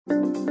The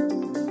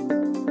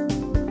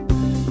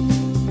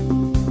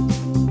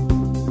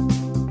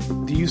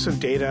use of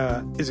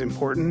data is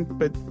important,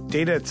 but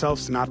data itself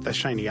is not the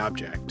shiny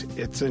object.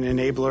 It's an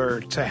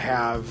enabler to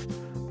have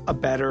a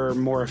better,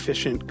 more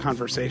efficient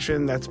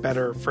conversation that's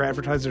better for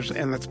advertisers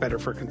and that's better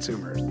for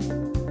consumers.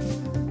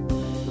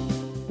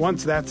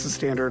 Once that's the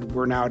standard,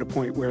 we're now at a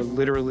point where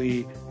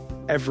literally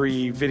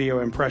every video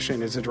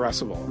impression is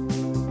addressable.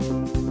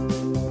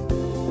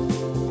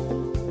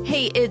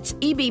 Hey, it's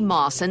E.B.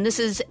 Moss, and this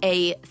is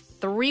a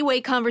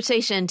three-way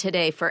conversation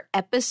today for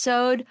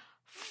episode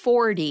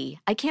 40.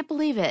 I can't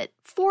believe it.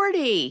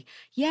 40.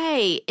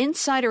 Yay.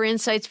 Insider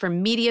InSites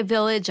from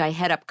MediaVillage. I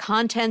head up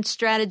content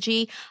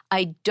strategy.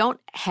 I don't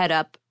head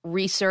up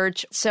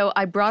research, so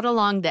I brought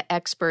along the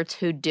experts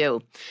who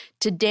do.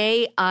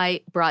 Today,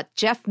 I brought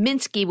Jeff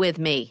Minsky with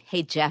me.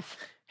 Hey, Jeff.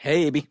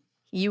 Hey, Abby.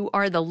 You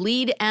are the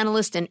lead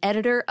analyst and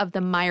editor of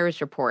the Myers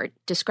Report.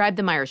 Describe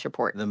the Myers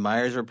Report. The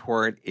Myers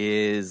Report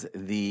is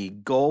the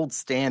gold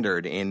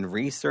standard in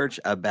research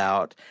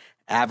about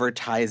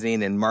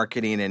advertising and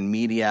marketing and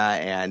media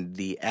and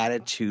the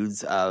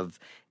attitudes of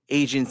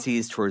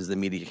agencies towards the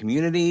media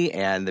community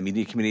and the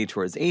media community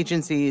towards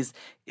agencies.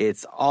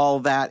 It's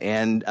all that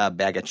and a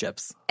bag of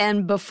chips.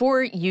 And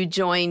before you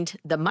joined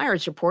the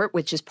Myers Report,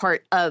 which is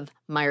part of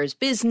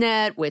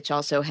MyersBizNet, which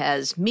also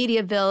has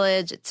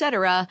MediaVillage,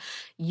 etc.,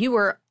 you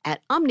were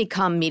at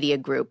Omnicom Media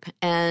Group.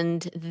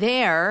 And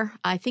there,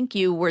 I think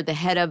you were the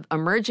head of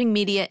emerging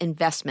media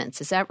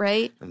investments. Is that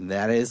right?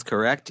 That is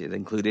correct. It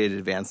included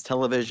advanced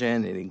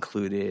television. It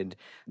included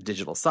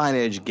digital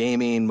signage,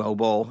 gaming,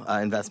 mobile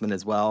investment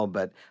as well.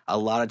 But a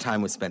lot of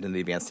time was spent in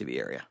the advanced TV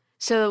area.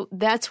 So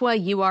that's why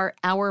you are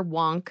our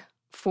wonk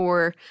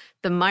for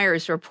the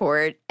Myers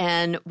Report.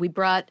 And we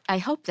brought, I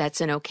hope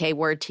that's an okay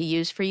word to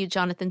use for you,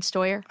 Jonathan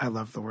Steuer. I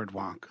love the word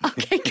wonk.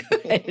 Okay,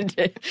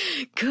 good.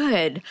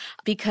 Good.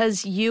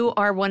 Because you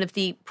are one of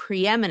the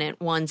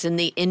preeminent ones in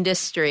the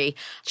industry.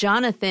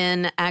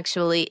 Jonathan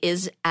actually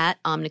is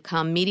at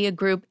Omnicom Media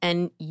Group,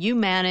 and you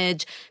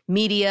manage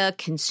media,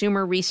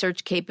 consumer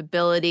research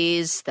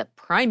capabilities, the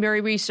primary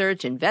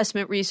research,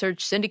 investment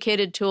research,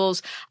 syndicated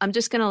tools. I'm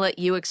just going to let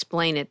you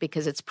explain it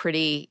because it's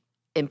pretty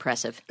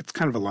impressive. It's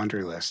kind of a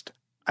laundry list.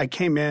 I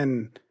came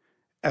in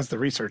as the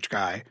research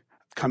guy,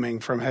 coming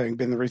from having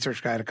been the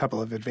research guy at a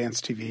couple of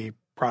advanced TV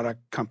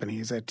product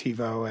companies at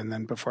TiVo, and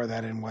then before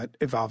that in what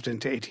evolved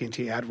into AT&T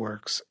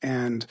AdWorks,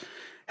 and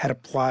had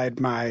applied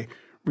my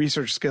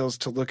research skills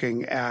to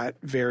looking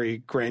at very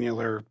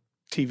granular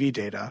TV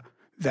data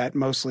that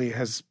mostly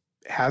has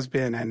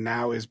been and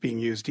now is being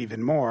used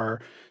even more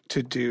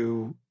to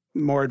do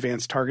more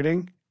advanced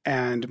targeting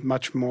and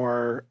much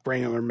more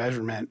granular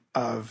measurement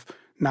of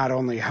not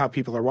only how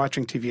people are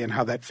watching TV and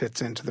how that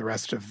fits into the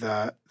rest of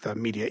the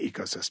media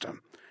ecosystem.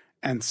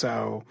 And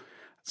so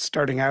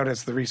starting out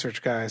as the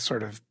research guy,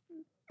 sort of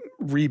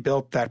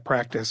rebuilt that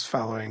practice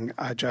following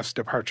Jeff's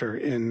departure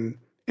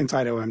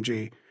inside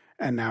OMG,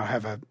 and now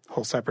have a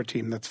whole separate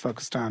team that's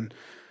focused on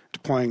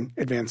deploying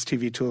advanced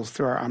TV tools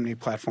through our Omni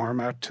platform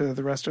out to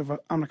the rest of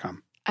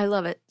Omnicom. I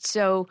love it.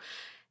 So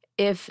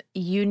if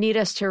you need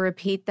us to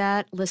repeat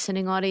that,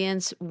 listening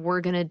audience,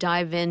 we're going to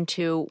dive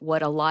into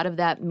what a lot of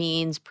that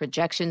means,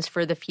 projections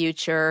for the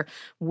future,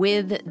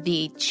 with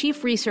the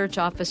Chief Research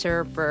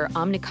Officer for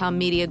Omnicom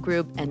Media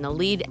Group and the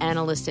lead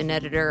analyst and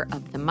editor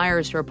of the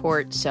Myers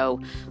Report.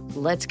 So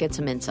let's get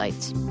some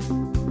insights.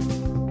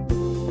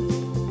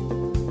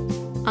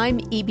 I'm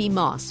E.B.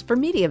 Moss for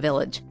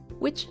MediaVillage,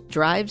 which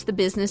drives the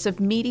business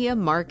of media,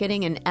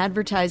 marketing, and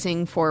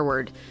advertising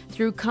forward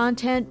through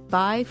content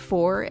by,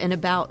 for, and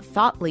about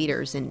thought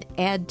leaders in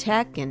ad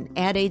tech and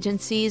ad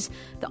agencies,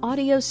 the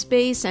audio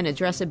space, and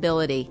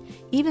addressability,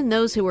 even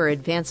those who are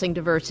advancing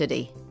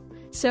diversity.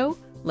 So,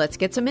 let's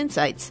get some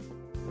insights.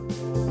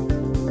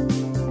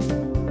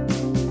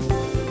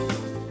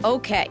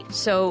 Okay,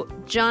 so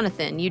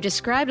Jonathan, you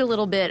described a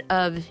little bit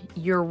of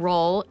your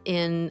role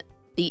in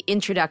the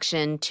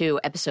introduction to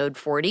episode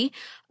 40.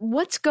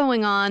 What's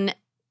going on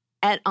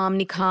at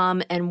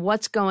Omnicom, and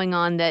what's going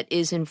on that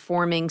is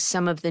informing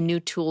some of the new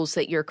tools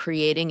that you're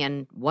creating,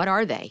 and what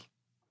are they?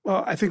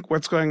 Well, I think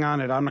what's going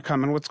on at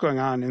Omnicom and what's going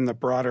on in the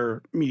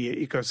broader media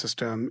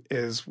ecosystem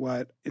is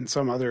what in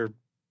some other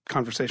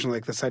conversation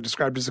like this I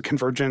described as a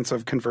convergence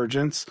of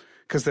convergence,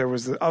 because there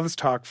was all this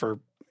talk for,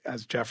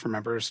 as Jeff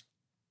remembers,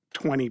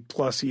 20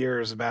 plus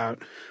years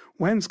about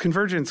when's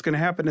convergence going to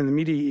happen in the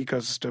media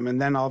ecosystem,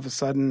 and then all of a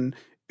sudden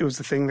it was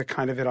the thing that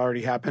kind of had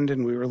already happened,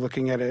 and we were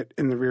looking at it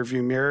in the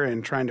rearview mirror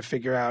and trying to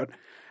figure out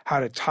how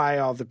to tie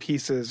all the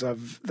pieces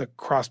of the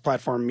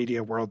cross-platform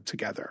media world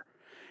together.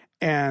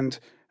 And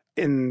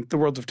in the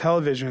world of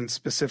television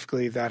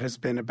specifically, that has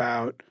been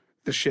about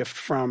the shift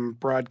from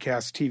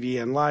broadcast TV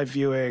and live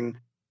viewing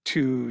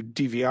to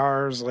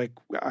DVRs like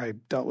I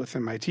dealt with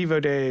in my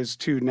TiVo days,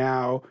 to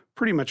now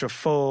pretty much a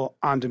full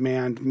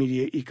on-demand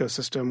media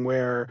ecosystem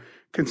where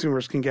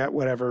consumers can get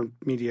whatever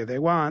media they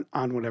want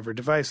on whatever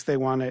device they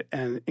want it,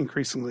 and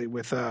increasingly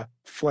with a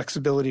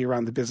flexibility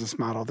around the business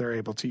model they're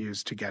able to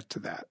use to get to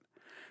that.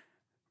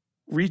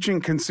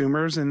 Reaching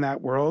consumers in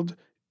that world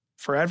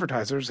for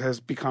advertisers has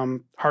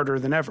become harder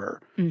than ever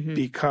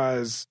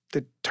because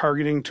the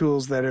targeting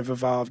tools that have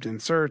evolved in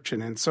search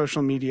and in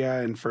social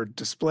media and for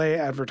display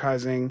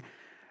advertising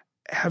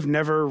have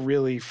never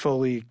really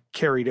fully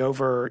carried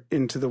over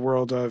into the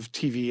world of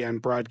TV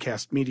and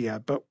broadcast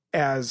media. But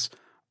as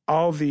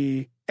all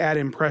the ad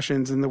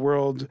impressions in the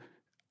world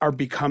are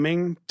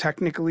becoming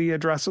technically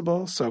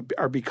addressable, so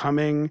are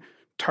becoming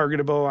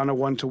targetable on a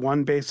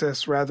one-to-one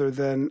basis rather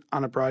than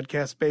on a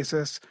broadcast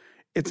basis,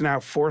 it's now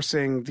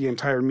forcing the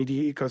entire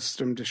media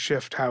ecosystem to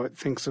shift how it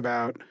thinks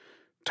about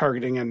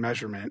targeting and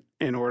measurement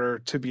in order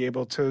to be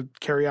able to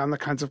carry on the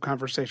kinds of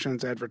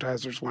conversations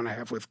advertisers want to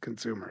have with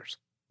consumers.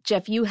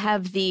 Jeff, you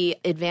have the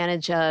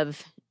advantage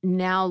of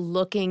now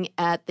looking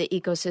at the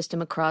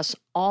ecosystem across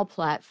all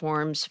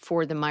platforms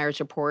for the Myers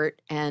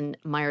Report and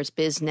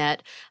MyersBizNet,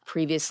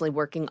 previously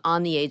working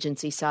on the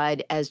agency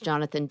side as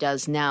Jonathan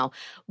does now.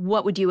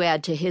 What would you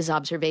add to his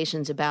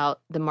observations about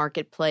the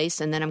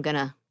marketplace? And then I'm going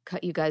to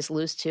cut you guys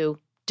loose to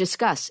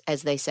discuss,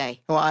 as they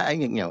say. Well,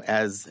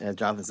 as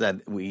Jonathan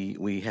said,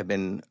 we have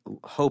been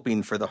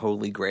hoping for the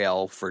Holy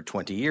Grail for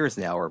 20 years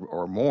now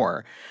or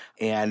more.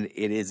 And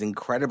it is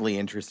incredibly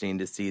interesting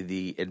to see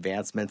the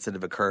advancements that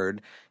have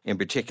occurred, in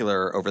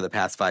particular over the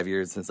past 5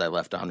 years since I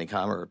left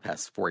Omnicom, or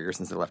past 4 years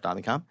since I left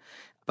Omnicom.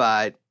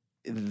 But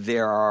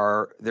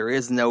there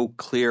is no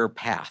clear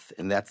path,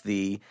 and that's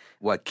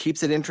what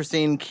keeps it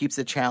interesting, keeps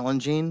it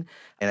challenging,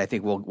 and I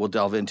think we'll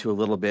delve into a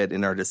little bit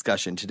in our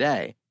discussion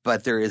today.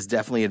 But there is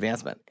definitely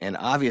advancement, and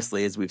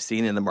obviously, as we've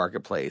seen in the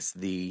marketplace,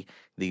 the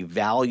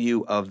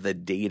value of the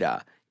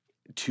data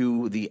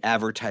to the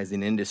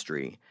advertising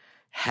industry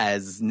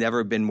has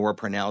never been more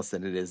pronounced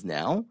than it is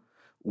now.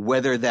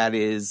 Whether that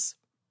is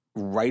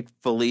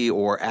rightfully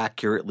or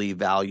accurately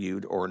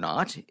valued or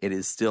not, it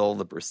is still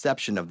the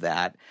perception of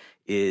that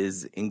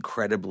is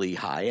incredibly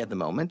high at the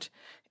moment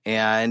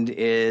and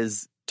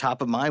is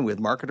top of mind with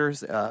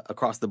marketers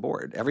across the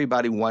board.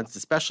 Everybody wants,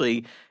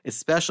 especially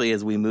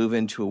as we move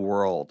into a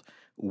world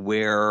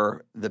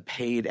where the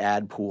paid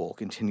ad pool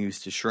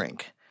continues to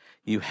shrink,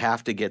 you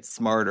have to get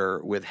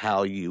smarter with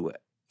how you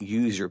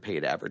use your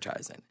paid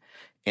advertising.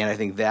 And I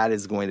think that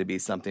is going to be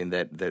something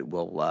that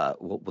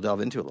we'll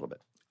delve into a little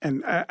bit.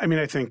 And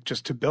I think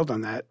just to build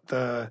on that,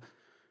 the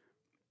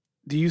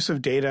use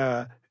of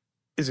data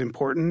is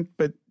important,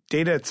 but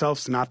data itself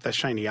is not the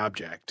shiny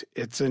object.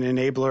 It's an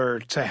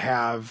enabler to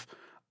have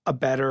a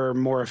better,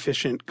 more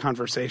efficient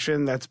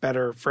conversation that's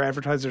better for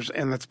advertisers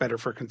and that's better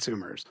for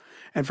consumers.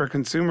 And for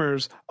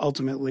consumers,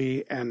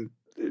 ultimately, and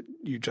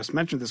you just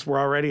mentioned this, we're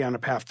already on a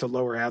path to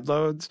lower ad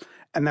loads,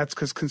 and that's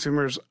because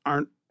consumers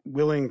aren't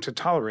willing to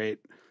tolerate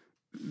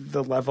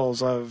the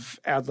levels of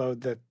ad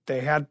load that they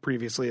had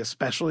previously,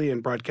 especially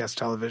in broadcast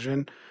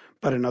television,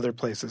 but in other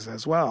places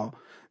as well.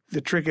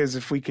 The trick is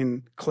if we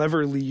can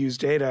cleverly use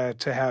data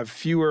to have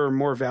fewer,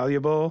 more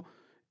valuable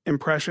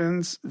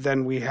impressions,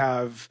 then we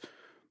have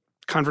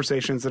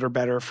conversations that are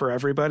better for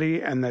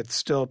everybody and that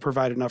still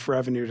provide enough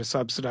revenue to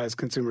subsidize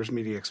consumers'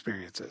 media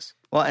experiences.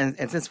 Well,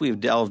 and since we've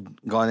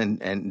gone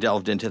and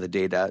delved into the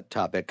data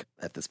topic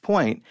at this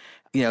point,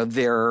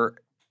 there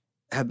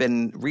have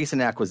been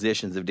recent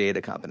acquisitions of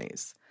data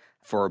companies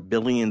for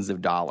billions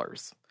of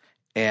dollars,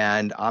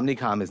 and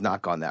Omnicom has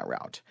not gone that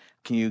route.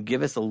 Can you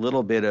give us a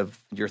little bit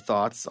of your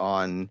thoughts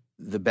on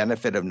the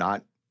benefit of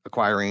not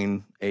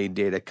acquiring a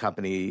data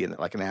company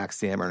like an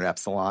Axiom or an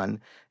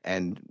Epsilon,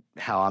 and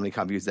how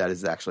Omnicom views that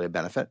as actually a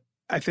benefit?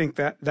 I think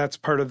that's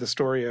part of the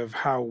story of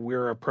how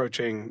we're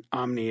approaching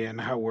Omni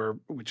and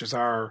which is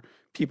our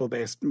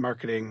people-based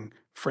marketing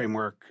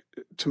framework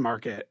to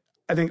market.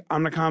 I think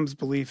Omnicom's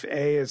belief,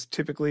 A, is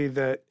typically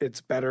that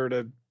it's better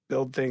to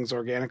build things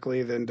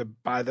organically than to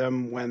buy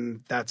them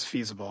when that's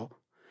feasible.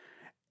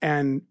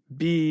 And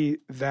B,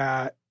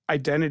 that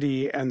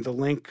identity and the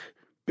link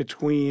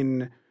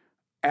between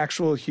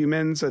actual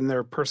humans and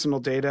their personal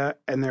data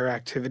and their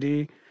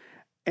activity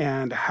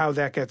and how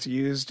that gets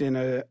used in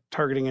a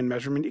targeting and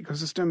measurement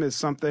ecosystem is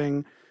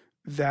something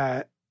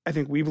that I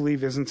think we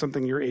believe isn't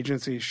something your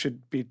agency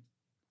should be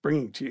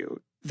bringing to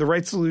you. The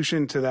right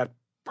solution to that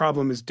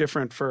problem is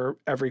different for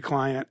every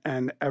client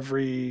and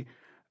every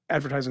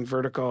advertising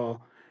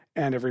vertical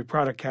and every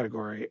product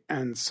category.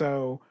 And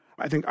so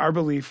I think our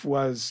belief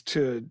was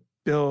to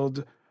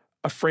build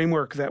a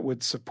framework that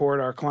would support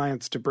our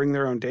clients to bring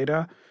their own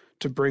data,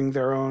 to bring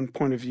their own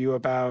point of view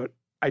about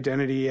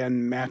identity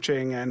and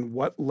matching and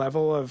what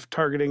level of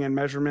targeting and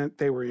measurement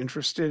they were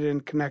interested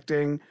in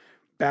connecting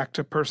back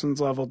to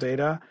person's level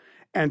data,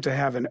 and to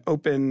have an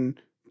open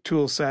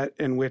tool set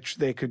in which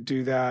they could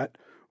do that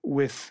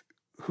with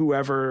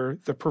whoever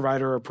the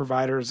provider or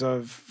providers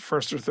of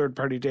first or third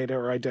party data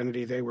or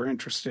identity they were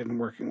interested in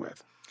working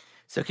with.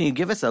 So can you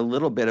give us a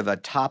little bit of a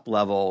top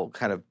level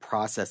kind of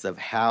process of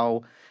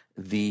how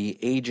the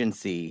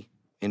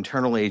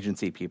internal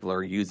agency people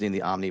are using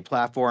the Omni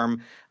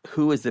platform?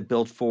 Who is it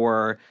built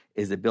for?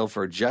 Is it built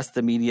for just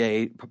the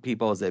media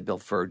people? Is it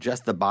built for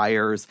just the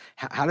buyers?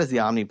 How does the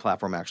Omni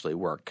platform actually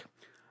work?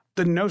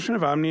 The notion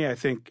of Omni, I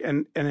think,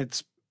 and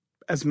it's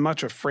as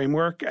much a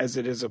framework as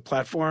it is a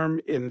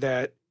platform, in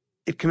that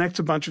it connects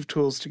a bunch of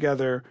tools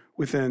together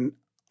with an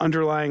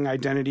underlying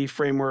identity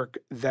framework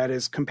that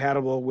is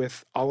compatible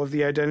with all of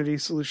the identity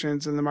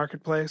solutions in the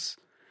marketplace.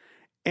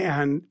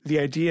 And the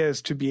idea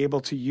is to be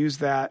able to use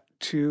that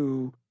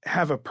to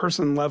have a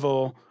person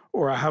level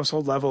or a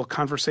household level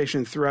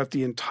conversation throughout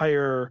the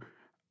entire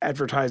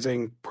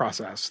advertising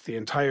process, the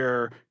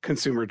entire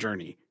consumer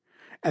journey.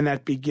 And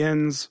that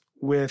begins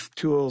with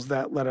tools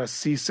that let us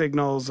see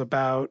signals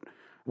about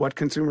what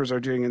consumers are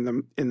doing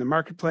in the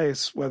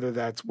marketplace, whether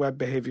that's web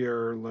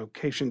behavior or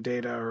location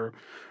data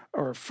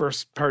or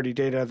first-party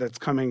data that's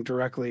coming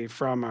directly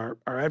from our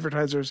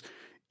advertisers,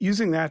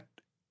 using that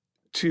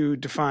to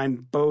define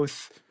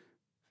both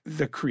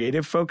the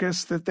creative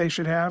focus that they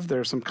should have. There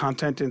are some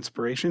content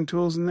inspiration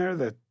tools in there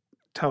that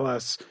tell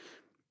us,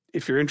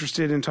 if you're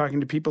interested in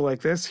talking to people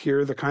like this, here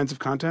are the kinds of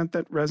content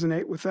that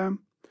resonate with them.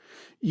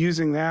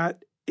 Using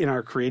that in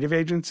our creative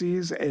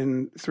agencies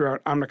and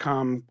throughout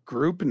Omnicom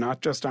Group,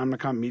 not just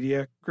Omnicom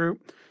Media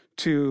Group,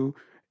 to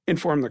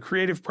inform the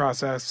creative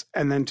process,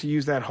 and then to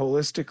use that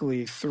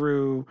holistically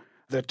through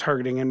the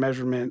targeting and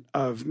measurement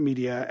of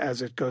media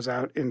as it goes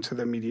out into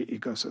the media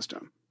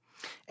ecosystem.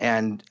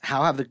 And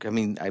how have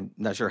I'm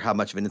not sure how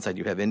much of an insight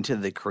you have into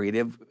the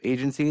creative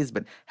agencies,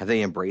 but have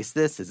they embraced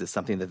this? Is this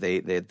something that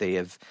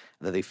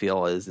they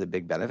feel is a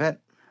big benefit?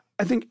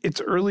 I think it's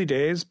early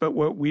days, but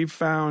what we've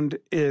found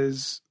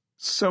is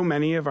so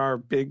many of our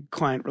big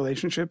client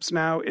relationships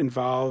now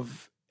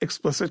involve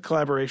explicit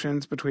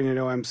collaborations between an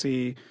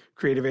OMC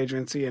creative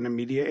agency and a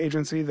media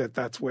agency,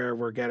 that's where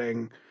we're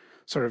getting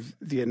sort of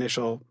the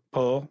initial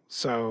pull.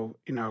 So,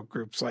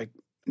 groups like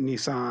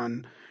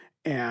Nissan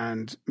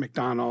and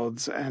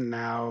McDonald's and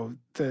now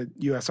the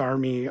U.S.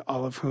 Army,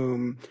 all of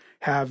whom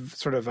have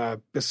sort of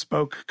a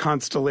bespoke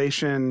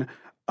constellation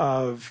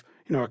of,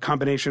 a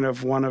combination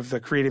of one of the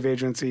creative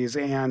agencies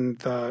and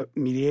the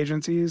media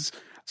agencies,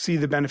 see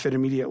the benefit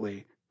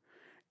immediately.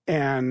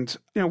 And,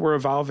 we're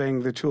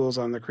evolving the tools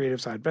on the creative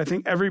side. But I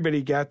think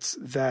everybody gets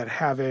that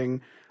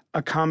having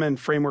a common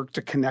framework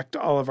to connect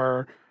all of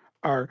our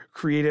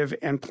creative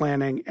and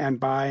planning and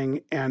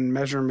buying and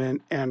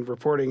measurement and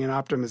reporting and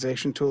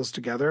optimization tools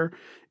together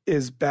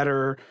is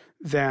better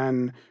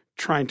than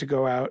trying to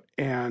go out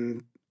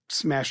and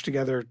smash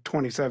together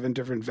 27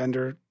 different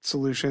vendor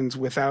solutions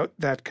without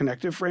that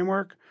connective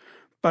framework,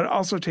 but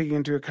also taking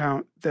into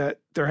account that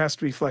there has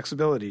to be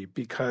flexibility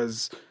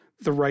because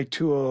the right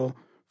tool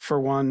for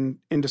one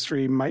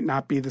industry might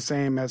not be the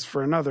same as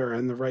for another,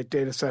 and the right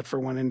data set for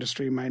one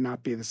industry might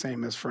not be the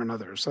same as for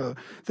another. So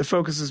the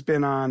focus has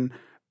been on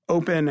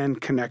open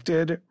and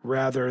connected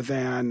rather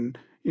than,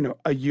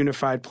 a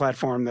unified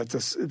platform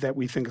that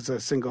we think is a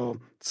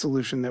single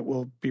solution that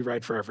will be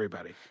right for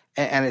everybody.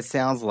 And it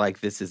sounds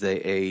like this is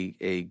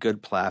a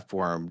good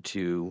platform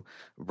to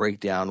break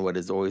down what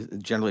is always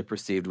generally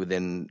perceived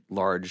within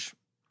large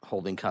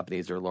holding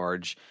companies or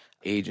large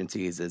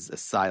agencies as a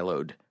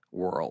siloed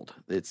world.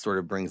 It sort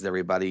of brings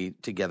everybody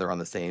together on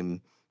the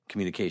same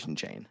communication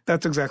chain.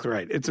 That's exactly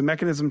right. It's a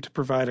mechanism to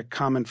provide a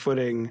common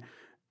footing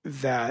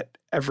that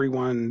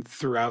everyone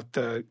throughout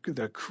the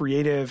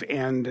creative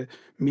and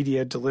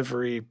media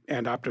delivery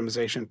and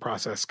optimization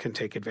process can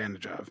take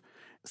advantage of.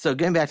 So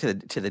getting back to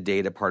the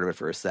data part of it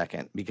for a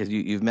second, because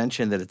you've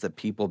mentioned that it's a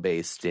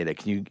people-based data.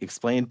 Can you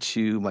explain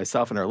to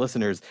myself and our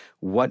listeners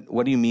what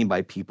do you mean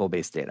by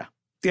people-based data?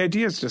 The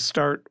idea is to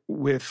start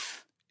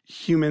with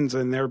humans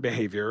and their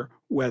behavior,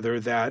 whether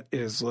that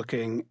is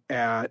looking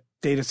at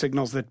data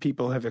signals that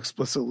people have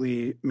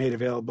explicitly made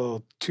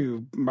available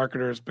to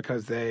marketers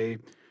because they,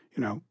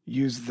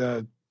 use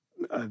the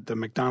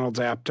McDonald's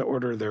app to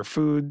order their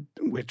food,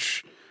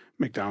 which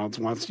McDonald's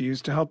wants to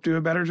use to help do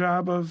a better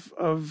job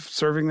of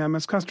serving them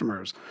as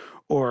customers,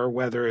 or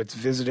whether it's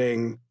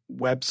visiting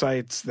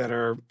websites that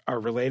are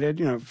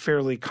related,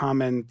 fairly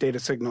common data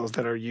signals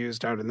that are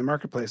used out in the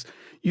marketplace,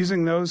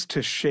 using those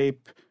to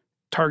shape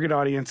target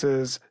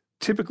audiences,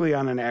 typically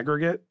on an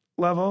aggregate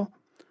level.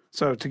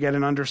 So to get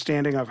an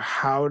understanding of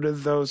how do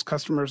those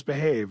customers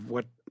behave,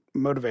 what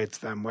motivates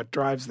them, what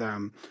drives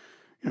them,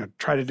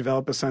 try to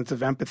develop a sense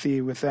of empathy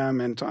with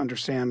them and to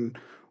understand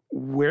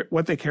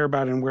what they care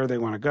about and where they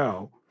want to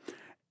go.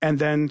 And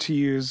then to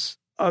use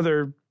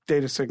other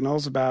data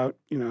signals about,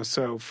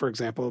 so for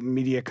example,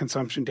 media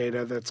consumption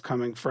data that's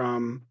coming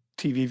from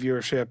TV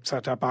viewership,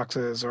 set-top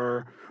boxes,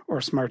 or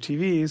smart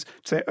TVs,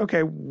 to say,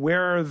 okay,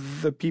 where are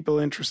the people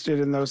interested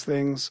in those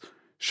things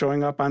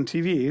showing up on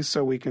TV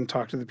so we can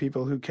talk to the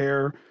people who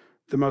care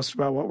the most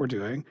about what we're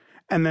doing,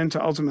 and then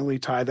to ultimately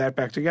tie that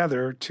back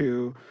together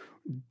to,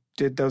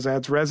 did those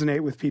ads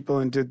resonate with people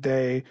and did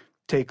they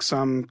take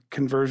some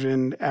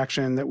conversion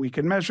action that we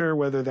can measure,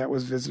 whether that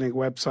was visiting a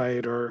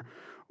website or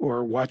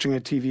watching a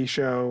TV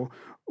show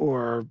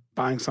or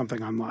buying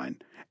something online.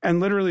 And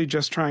literally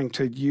just trying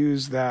to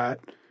use that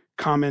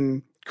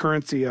common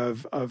currency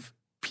of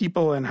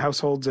people and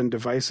households and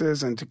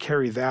devices and to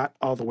carry that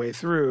all the way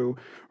through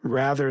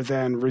rather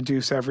than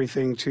reduce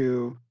everything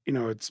to,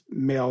 it's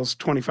males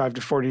 25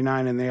 to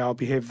 49 and they all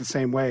behave the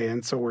same way.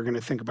 And so we're going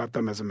to think about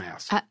them as a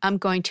mass. I'm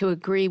going to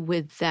agree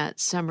with that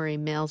summary.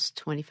 Males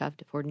 25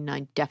 to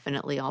 49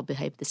 definitely all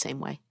behave the same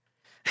way.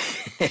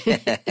 Is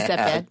that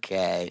bad?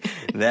 Okay.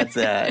 That's,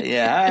 all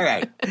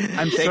right.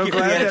 I'm so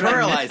glad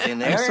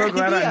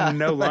I'm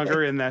no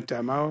longer in that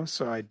demo,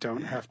 so I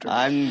don't have to.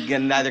 I'm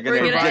neither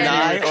going to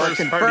deny or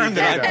confirm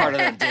that I'm part of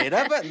the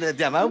data, but the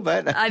demo.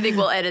 But I think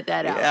we'll edit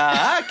that out.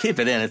 I'll keep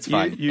it in. It's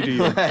fun. You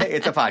do.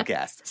 It's a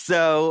podcast.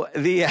 So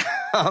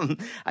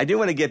I do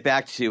want to get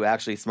back to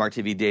actually smart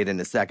TV data in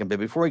a second, but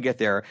before we get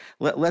there,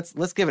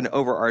 let's give an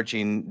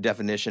overarching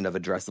definition of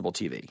addressable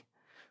TV.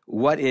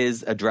 What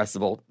is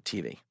addressable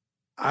TV?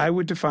 I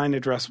would define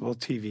addressable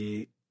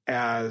TV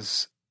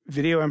as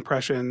video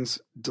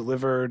impressions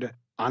delivered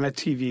on a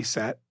TV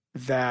set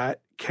that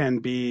can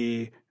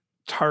be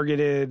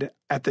targeted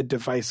at the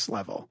device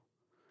level.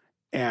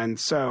 And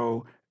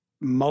so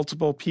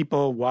multiple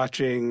people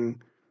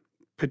watching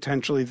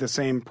potentially the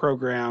same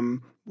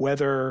program,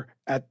 whether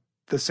at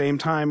the same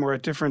time or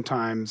at different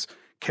times,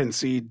 can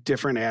see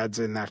different ads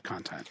in that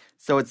content.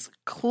 So it's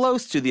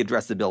close to the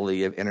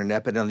addressability of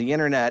internet, but on the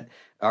internet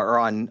or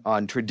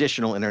on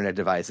traditional internet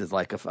devices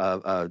like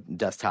a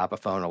desktop, a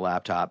phone, a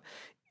laptop,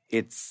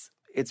 it's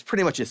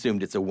pretty much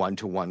assumed it's a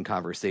one-to-one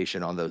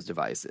conversation on those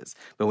devices.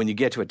 But when you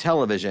get to a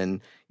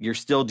television, you're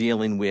still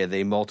dealing with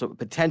a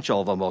potential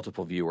of a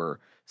multiple viewer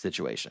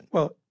situation.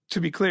 Well,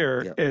 to be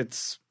clear,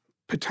 It's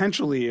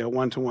potentially a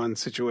one-to-one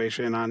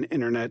situation on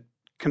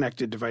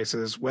internet-connected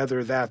devices,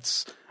 whether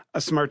that's a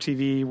smart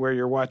TV where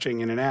you're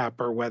watching in an app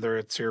or whether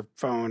it's your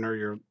phone or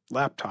your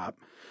laptop.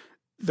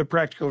 The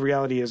practical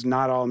reality is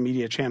not all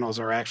media channels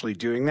are actually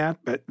doing that,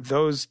 but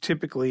those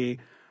typically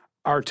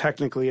are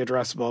technically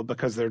addressable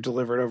because they're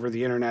delivered over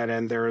the internet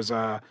and there is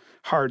a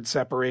hard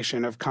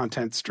separation of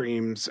content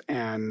streams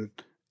and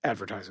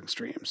advertising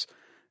streams.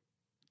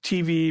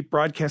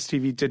 Broadcast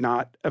TV did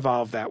not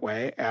evolve that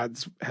way.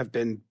 Ads have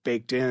been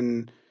baked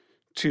in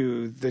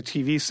to the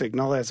TV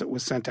signal as it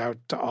was sent out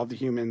to all the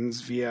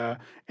humans via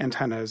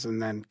antennas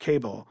and then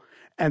cable.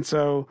 And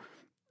so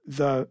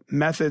the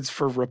methods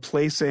for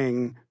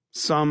replacing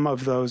some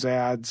of those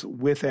ads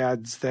with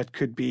ads that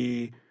could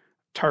be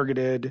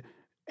targeted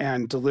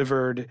and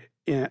delivered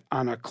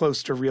on a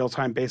close to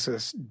real-time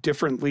basis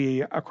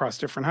differently across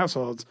different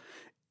households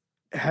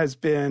has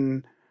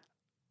been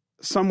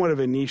somewhat of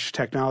a niche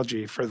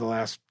technology for the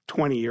last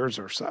 20 years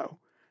or so.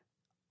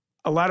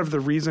 A lot of the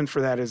reason for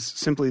that is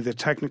simply the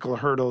technical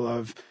hurdle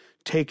of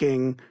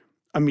taking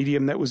a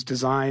medium that was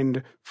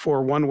designed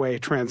for one-way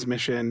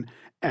transmission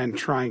and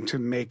trying to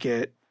make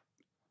it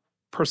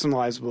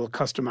personalizable,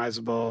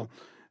 customizable,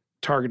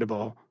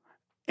 targetable.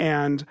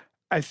 And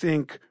I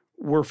think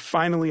we're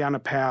finally on a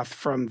path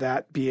from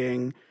that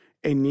being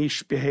a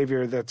niche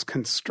behavior that's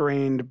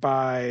constrained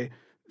by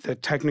the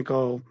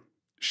technical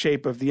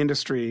shape of the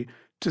industry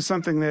to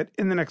something that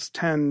in the next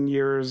 10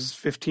 years,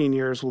 15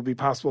 years will be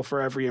possible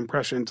for every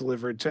impression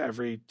delivered to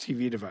every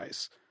TV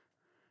device.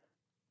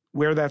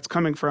 Where that's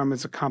coming from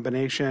is a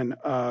combination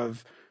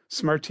of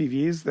smart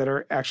TVs that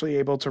are actually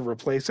able to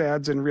replace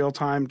ads in real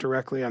time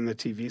directly on the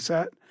TV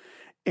set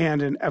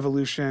and an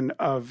evolution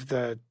of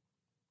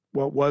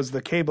what was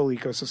the cable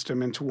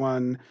ecosystem into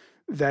one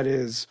that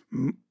is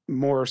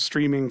more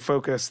streaming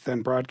focused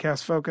than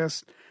broadcast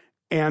focused,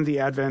 and the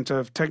advent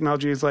of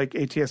technologies like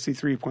ATSC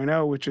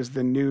 3.0, which is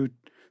the new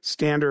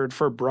standard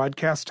for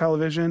broadcast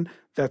television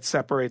that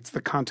separates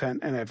the content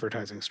and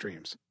advertising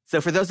streams.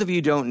 So for those of you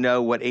who don't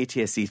know what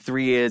ATSC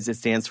 3 is, it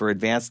stands for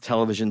Advanced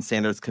Television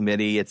Standards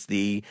Committee. It's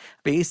the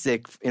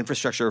basic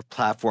infrastructure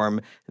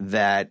platform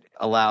that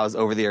allows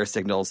over-the-air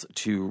signals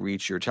to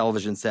reach your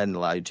television set and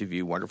allow you to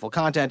view wonderful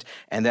content.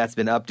 And that's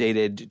been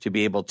updated to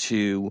be able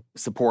to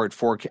support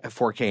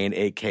 4K and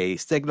 8K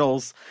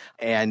signals.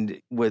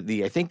 And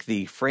I think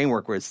the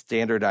framework was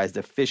standardized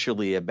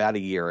officially about a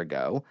year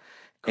ago.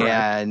 Correct.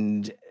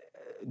 And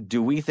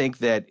do we think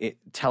that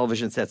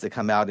television sets that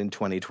come out in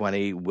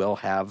 2020 will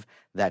have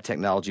that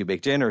technology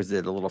baked in, or is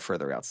it a little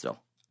further out still?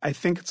 I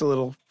think it's a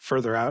little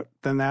further out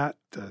than that.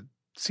 The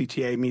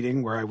CTA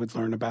meeting where I would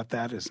learn about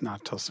that is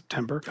not till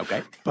September.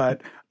 Okay.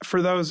 But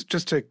for those,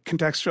 just to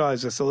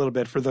contextualize this a little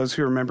bit, for those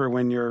who remember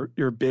when your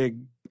big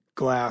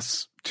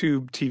glass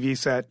tube TV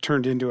set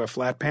turned into a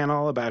flat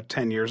panel about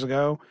 10 years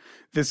ago,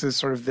 this is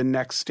sort of the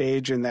next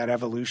stage in that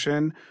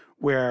evolution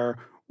where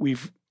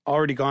we've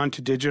already gone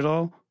to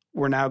digital.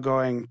 We're now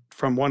going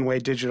from one-way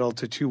digital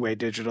to two-way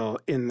digital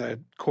in the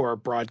core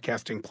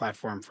broadcasting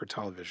platform for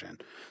television.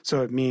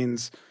 So it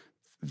means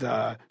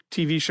the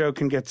TV show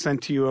can get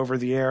sent to you over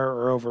the air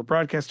or over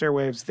broadcast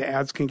airwaves. The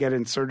ads can get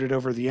inserted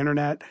over the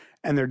internet,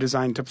 and they're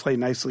designed to play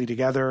nicely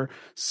together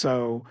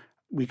so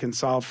we can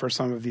solve for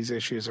some of these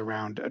issues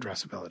around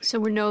addressability. So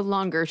we're no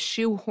longer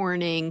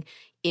shoehorning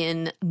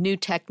in new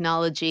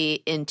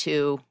technology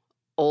into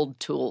old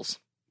tools.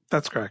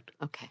 That's correct.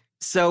 Okay.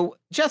 So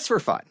just for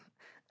fun,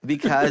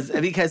 Because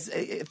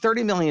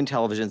 30 million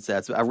television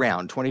sets,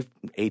 around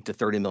 28 to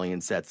 30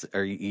 million sets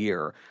a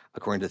year,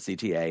 according to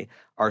CTA,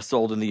 are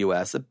sold in the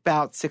U.S.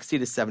 About 60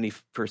 to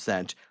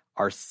 70%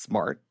 are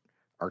smart,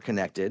 are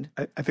connected.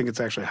 I think it's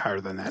actually higher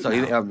than that. So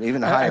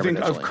even higher. I think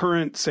of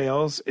current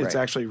sales, it's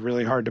actually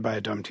really hard to buy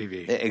a dumb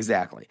TV.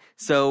 Exactly.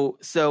 So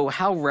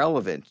how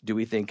relevant do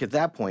we think at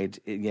that point?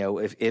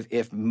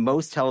 If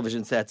most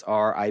television sets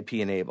are IP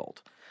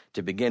enabled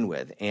to begin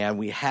with, and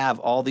we have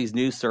all these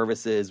new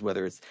services,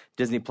 whether it's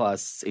Disney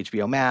Plus,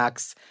 HBO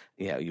Max,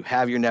 you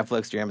have your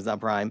Netflix, your Amazon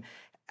Prime.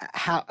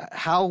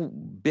 How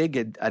big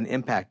an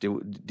impact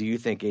do you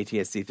think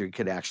ATSC3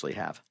 could actually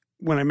have?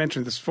 When I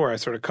mentioned this before, I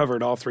sort of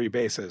covered all three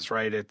bases,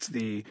 right? It's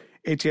the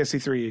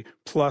ATSC3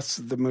 plus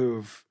the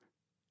move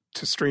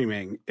to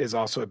streaming is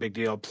also a big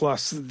deal,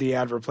 plus the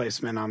ad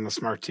replacement on the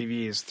smart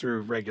TVs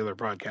through regular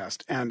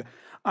broadcast. And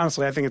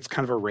honestly, I think it's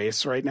kind of a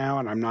race right now,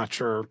 and I'm not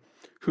sure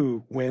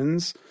who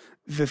wins.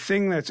 The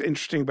thing that's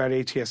interesting about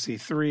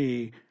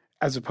ATSC3,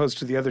 as opposed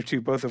to the other two,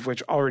 both of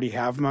which already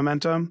have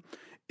momentum,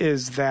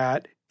 is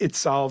that it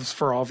solves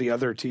for all the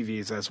other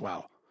TVs as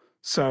well.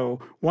 So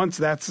once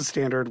that's the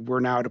standard, we're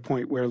now at a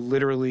point where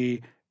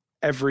literally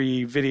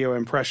every video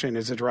impression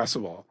is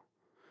addressable.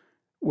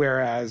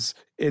 Whereas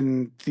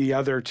in the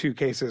other two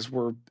cases,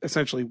 we're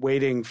essentially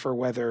waiting for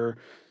whether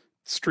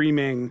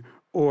streaming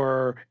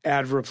or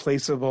ad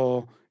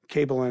replaceable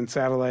cable and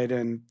satellite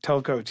and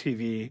telco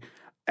TV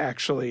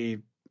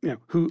actually,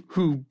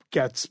 who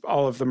gets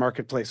all of the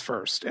marketplace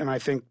first. And I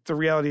think the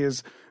reality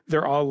is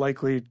they're all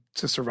likely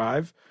to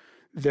survive.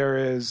 There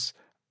is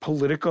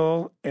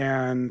political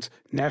and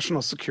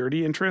national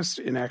security interest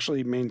in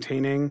actually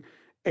maintaining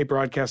a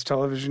broadcast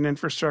television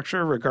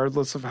infrastructure,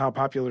 regardless of how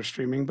popular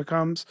streaming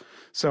becomes.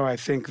 So I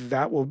think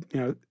that will,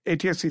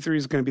 ATSC3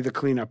 is going to be the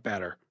cleanup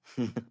batter.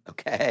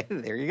 Okay,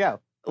 there you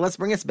go. Let's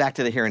bring us back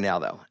to the here and now,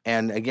 though.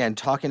 And again,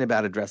 talking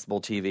about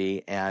addressable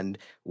TV, and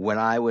when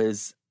I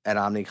was at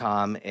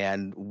Omnicom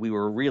and we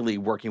were really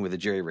working with a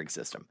jerry-rig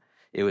system.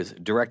 It was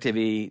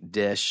DirecTV,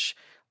 Dish,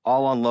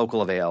 all on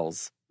local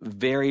avails.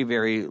 Very,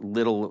 very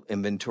little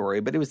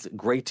inventory, but it was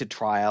great to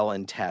trial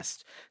and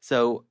test.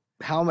 So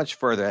how much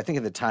further? I think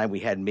at the time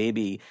we had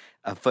maybe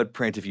a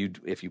footprint, if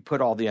you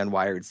put all the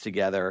unwireds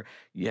together,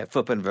 you had a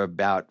footprint of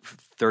about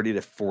 30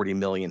 to 40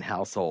 million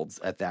households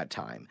at that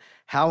time.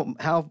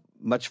 How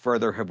much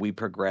further have we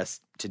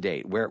progressed to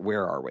date?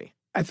 Where are we?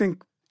 I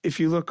think if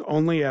you look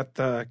only at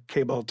the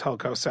cable,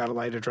 telco,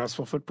 satellite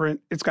addressable footprint,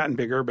 it's gotten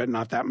bigger, but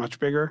not that much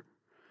bigger.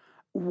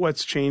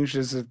 What's changed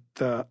is that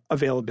the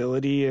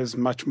availability is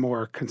much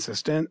more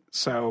consistent.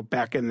 So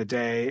back in the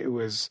day, it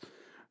was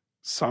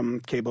some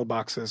cable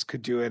boxes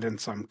could do it and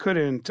some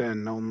couldn't.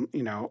 And,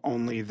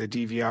 only the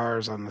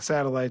DVRs on the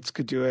satellites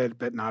could do it,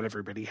 but not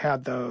everybody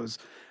had those.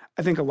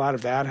 I think a lot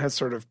of that has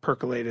sort of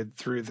percolated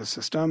through the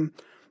system.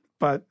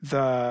 But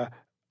the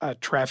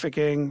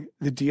trafficking,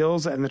 the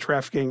deals and the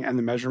trafficking and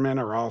the measurement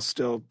are all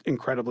still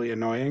incredibly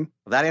annoying.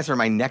 Well, that answered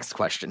my next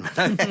question.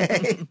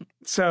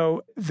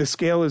 So the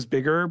scale is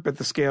bigger, but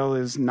the scale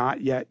is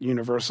not yet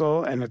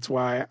universal. And it's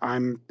why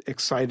I'm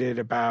excited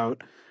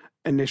about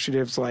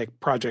initiatives like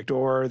Project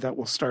OR that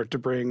will start to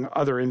bring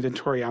other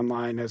inventory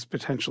online as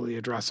potentially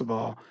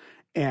addressable,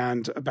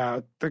 and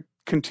about the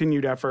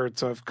continued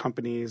efforts of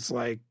companies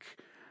like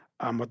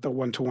what the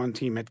one-to-one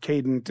team at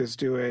Cadent is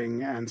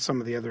doing and some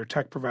of the other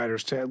tech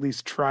providers to at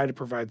least try to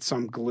provide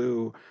some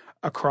glue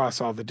across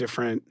all the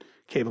different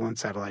cable and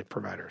satellite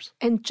providers.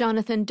 And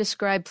Jonathan,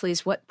 describe,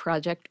 please, what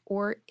Project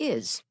OR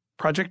is.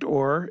 Project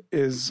OR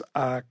is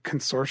a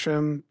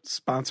consortium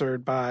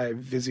sponsored by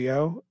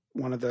Vizio,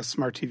 one of the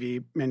smart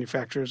TV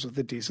manufacturers with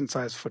a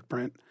decent-sized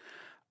footprint.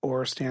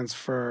 OR stands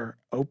for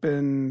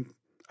Open,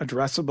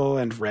 Addressable,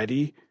 and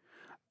Ready.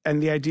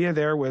 And the idea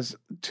there was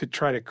to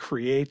try to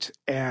create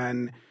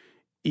an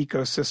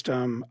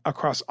ecosystem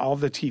across all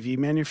the TV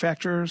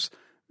manufacturers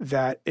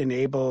that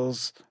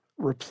enables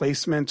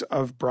replacement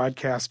of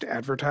broadcast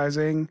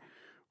advertising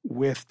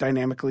with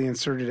dynamically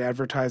inserted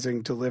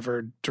advertising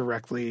delivered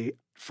directly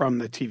from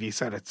the TV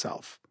set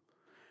itself.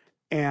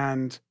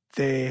 And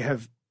they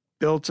have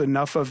built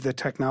enough of the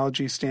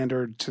technology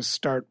standard to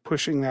start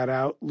pushing that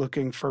out,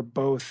 looking for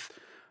both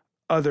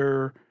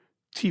other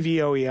TV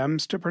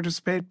OEMs to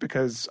participate,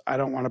 because I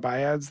don't want to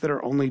buy ads that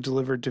are only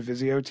delivered to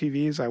Vizio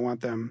TVs. I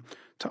want them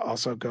to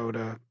also go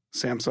to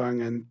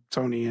Samsung and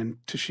Sony and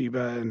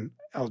Toshiba and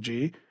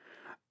LG,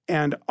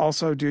 and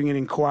also doing it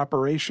in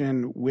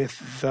cooperation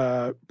with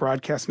the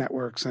broadcast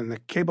networks and the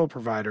cable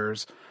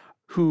providers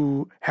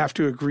who have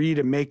to agree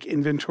to make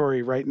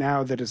inventory right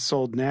now that is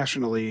sold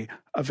nationally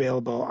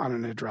available on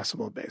an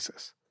addressable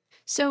basis.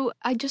 So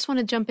I just want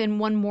to jump in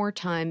one more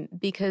time,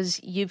 because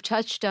you've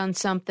touched on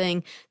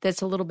something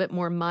that's a little bit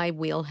more my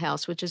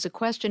wheelhouse, which is a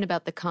question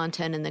about the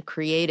content and the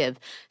creative.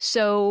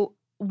 So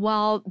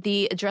while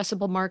the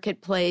addressable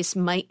marketplace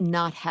might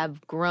not have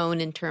grown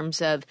in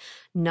terms of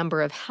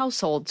number of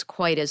households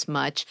quite as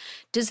much,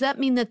 does that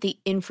mean that the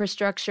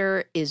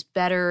infrastructure is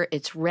better,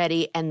 it's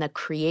ready, and the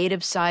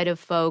creative side of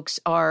folks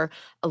are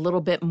a little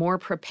bit more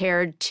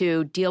prepared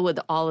to deal with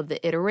all of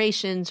the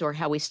iterations or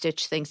how we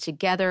stitch things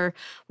together?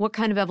 What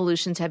kind of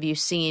evolutions have you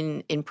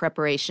seen in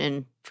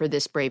preparation for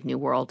this brave new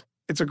world?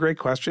 It's a great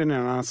question,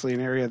 and honestly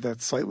an area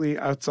that's slightly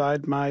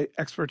outside my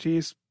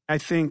expertise. I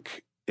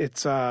think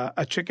it's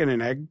a chicken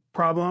and egg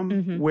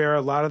problem where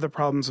a lot of the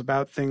problems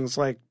about things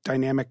like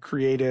dynamic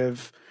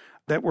creative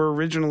that were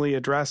originally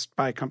addressed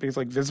by companies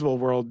like Visible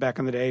World back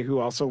in the day, who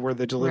also were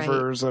the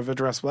deliverers of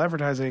addressable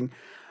advertising,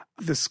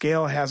 the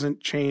scale hasn't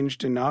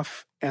changed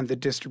enough and the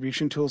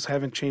distribution tools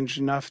haven't changed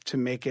enough to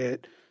make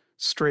it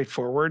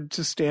straightforward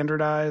to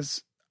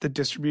standardize the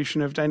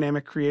distribution of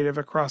dynamic creative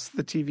across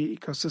the TV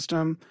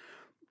ecosystem.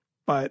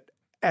 But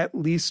at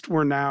least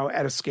we're now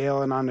at a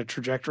scale and on a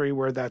trajectory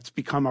where that's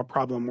become a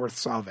problem worth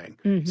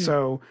solving.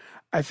 So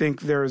I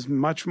think there's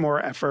much more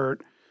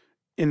effort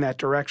in that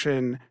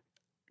direction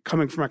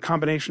coming from a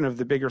combination of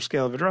the bigger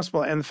scale of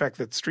addressable and the fact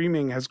that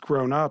streaming has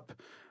grown up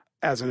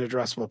as an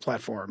addressable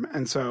platform.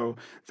 And so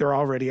there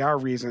already are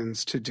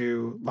reasons to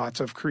do lots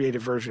of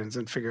creative versions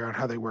and figure out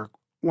how they work.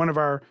 One of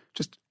our,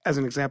 just as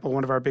an example,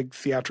 one of our big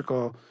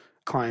theatrical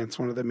clients,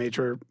 one of the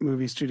major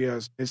movie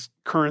studios, is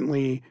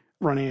currently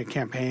running a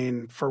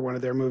campaign for one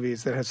of their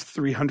movies that has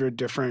 300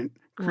 different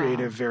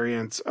creative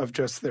variants of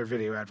just their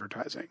video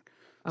advertising.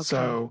 Okay.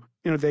 So,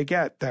 they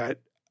get that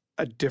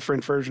a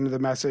different version of the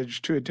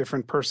message to a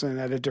different person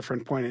at a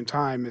different point in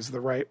time is the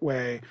right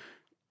way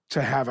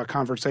to have a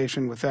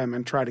conversation with them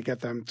and try to get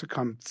them to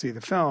come see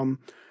the film.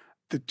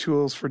 The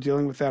tools for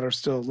dealing with that are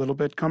still a little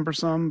bit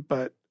cumbersome,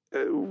 but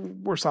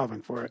we're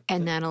solving for it.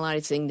 And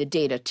analyzing the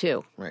data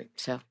too. Right.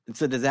 So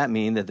does that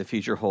mean that the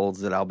future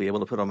holds that I'll be able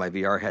to put on my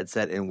VR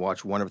headset and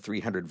watch one of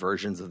 300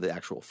 versions of the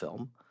actual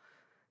film?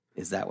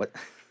 Is that what?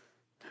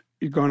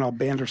 You're going all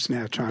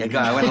Bandersnatch on me.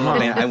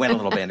 I went a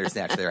little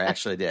Bandersnatch there. I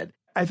actually did.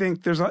 I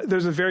think there's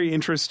a very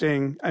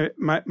interesting,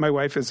 my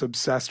wife is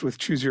obsessed with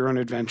choose your own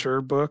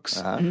adventure books.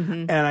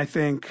 And I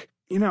think,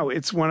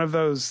 it's one of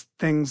those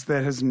things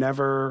that has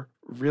never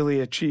really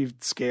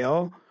achieved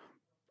scale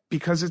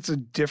because it's a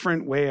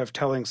different way of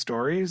telling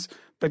stories.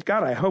 But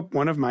God, I hope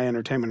one of my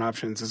entertainment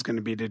options is going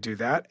to be to do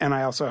that. And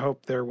I also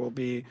hope there will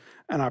be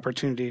an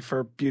opportunity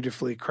for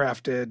beautifully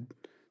crafted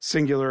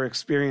singular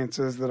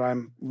experiences that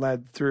I'm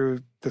led through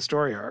the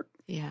story arc.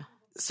 Yeah.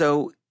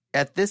 So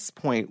at this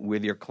point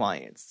with your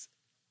clients,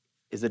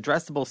 is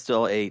Addressable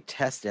still a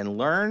test and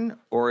learn,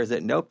 or is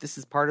it nope? This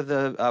is part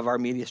of our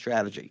media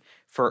strategy.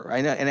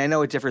 I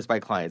know it differs by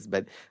clients,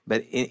 but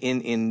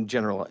in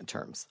general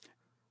terms.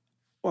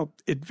 Well,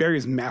 it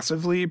varies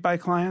massively by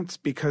clients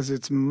because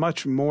it's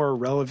much more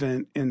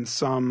relevant in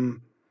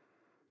some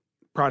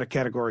product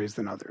categories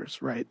than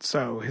others, right?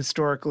 So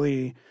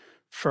historically,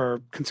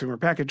 for consumer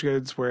packaged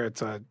goods, where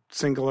it's a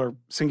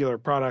singular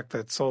product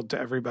that's sold to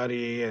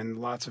everybody in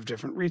lots of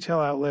different retail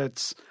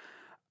outlets,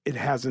 it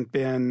hasn't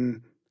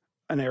been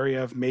an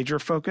area of major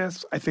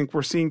focus. I think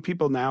we're seeing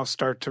people now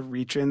start to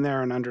reach in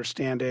there and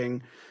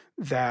understanding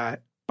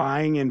that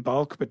buying in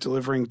bulk but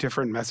delivering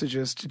different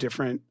messages to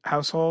different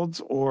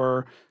households,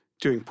 or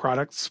doing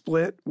product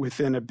split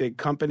within a big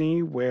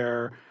company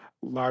where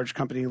a large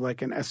company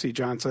like an SC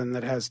Johnson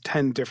that has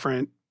 10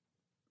 different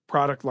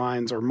product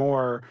lines or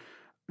more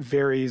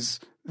varies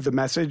the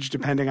message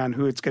depending on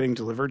who it's getting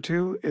delivered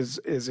to is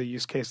a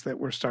use case that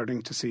we're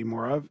starting to see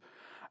more of.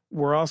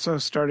 We're also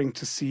starting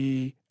to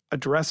see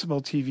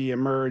addressable TV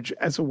emerge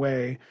as a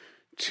way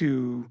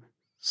to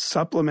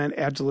supplement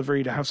ad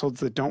delivery to households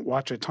that don't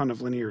watch a ton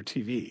of linear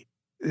TV.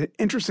 The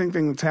interesting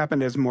thing that's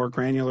happened as more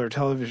granular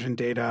television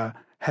data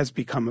has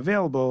become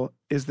available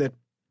is that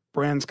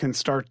brands can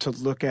start to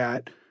look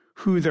at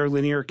who their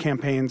linear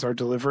campaigns are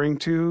delivering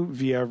to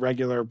via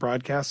regular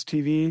broadcast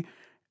TV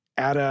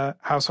at a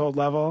household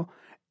level,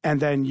 and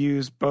then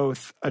use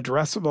both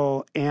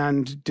addressable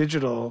and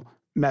digital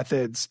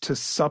methods to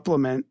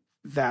supplement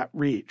that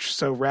reach.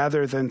 So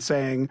rather than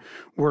saying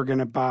we're going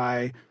to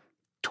buy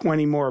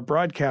 20 more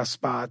broadcast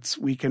spots,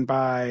 we can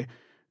buy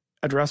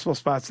addressable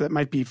spots that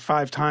might be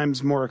 5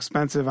 times more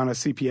expensive on a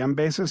CPM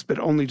basis, but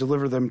only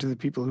deliver them to the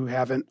people who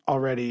haven't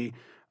already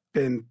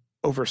been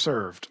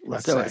overserved,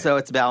 let's say. So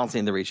it's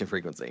balancing the reach and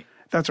frequency.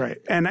 That's right.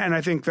 And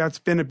I think that's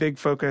been a big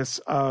focus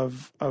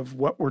of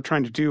what we're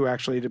trying to do,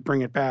 actually, to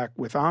bring it back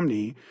with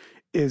Omni,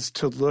 is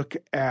to look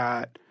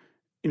at,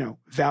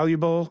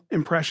 valuable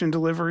impression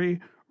delivery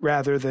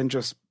rather than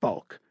just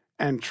bulk,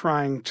 and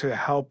trying to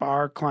help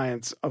our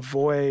clients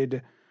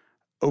avoid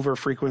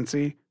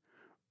overfrequency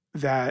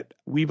that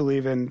we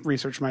believe, in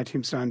research my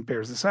team's done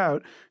bears this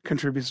out,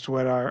 contributes to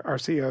what our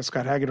CEO,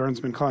 Scott Hagedorn's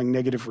been calling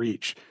negative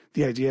reach.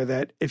 The idea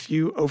that if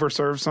you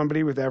overserve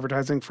somebody with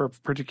advertising for a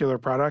particular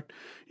product,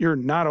 you're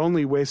not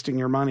only wasting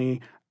your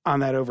money on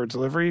that over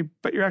delivery,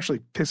 but you're actually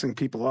pissing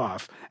people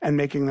off and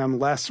making them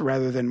less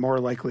rather than more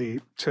likely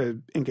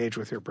to engage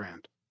with your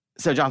brand.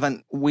 So,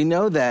 Jonathan, we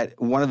know that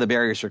one of the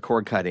barriers for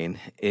cord cutting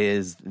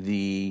is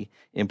the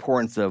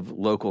importance of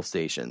local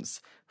stations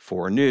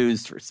for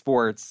news, for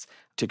sports,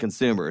 to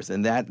consumers,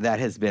 and that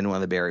has been one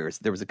of the barriers.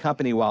 There was a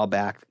company a while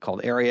back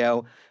called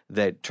Aereo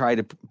that tried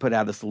to put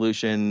out a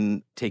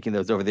solution, taking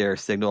those over-the-air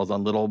signals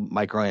on little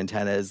micro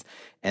antennas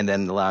and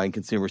then allowing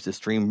consumers to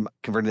stream,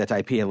 converting that to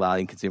IP and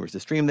allowing consumers to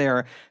stream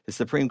there. The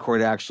Supreme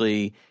Court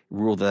actually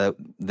ruled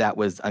that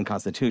was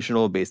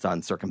unconstitutional based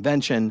on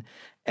circumvention,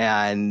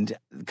 and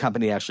the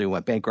company actually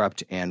went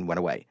bankrupt and went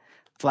away.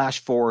 Flash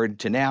forward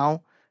to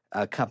now,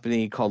 a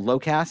company called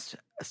Locast,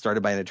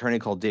 started by an attorney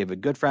called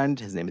David Goodfriend.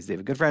 His name is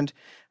David Goodfriend,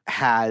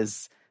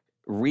 has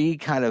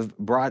kind of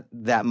brought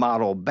that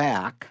model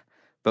back,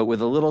 but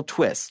with a little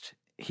twist.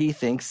 He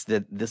thinks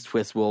that this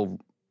twist will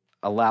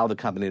allow the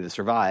company to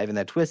survive, and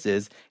that twist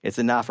is it's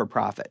a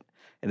not-for-profit.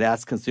 It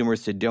asks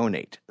consumers to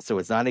donate, so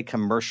it's not a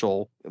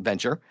commercial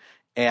venture.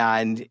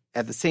 And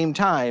at the same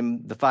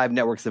time, the 5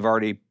 networks have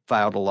already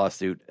filed a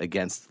lawsuit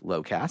against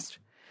Locast.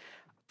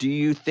 Do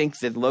you think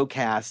that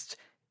Locast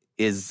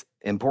is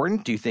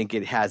important? Do you think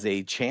it has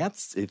a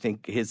chance? Do you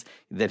think his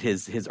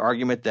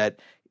argument that,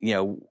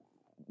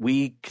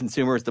 we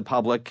consumers, the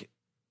public,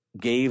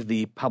 gave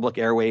the public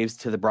airwaves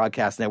to the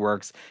broadcast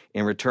networks,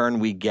 in return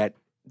we get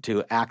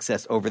to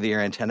access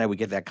over-the-air antenna, we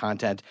get that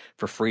content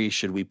for free.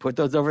 Should we put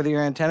those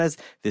over-the-air antennas?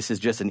 This is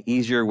just an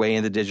easier way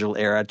in the digital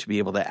era to be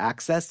able to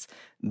access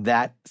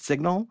that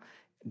signal.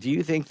 Do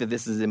you think that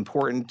this is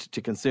important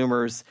to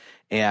consumers,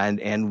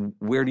 and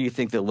where do you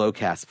think that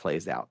Locast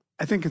plays out?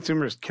 I think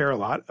consumers care a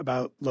lot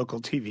about local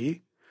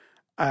TV.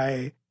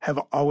 I have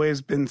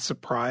always been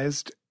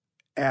surprised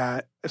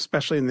at,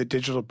 especially in the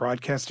digital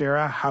broadcast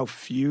era, how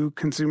few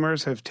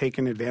consumers have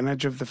taken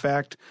advantage of the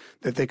fact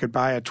that they could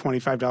buy a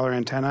 $25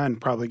 antenna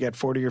and probably get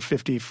 40 or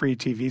 50 free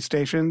TV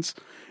stations,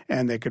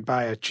 and they could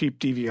buy a cheap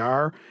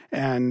DVR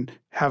and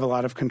have a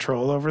lot of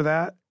control over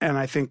that. And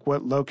I think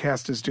what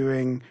Locast is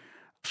doing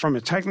from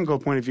a technical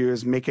point of view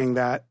is making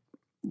that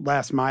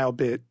last mile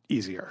bit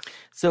easier.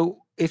 So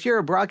if you're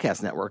a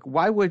broadcast network,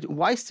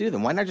 why sue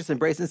them? Why not just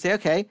embrace it and say,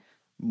 okay,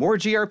 more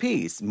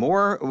GRPs,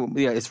 more,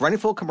 it's running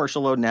full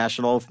commercial load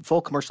national,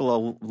 full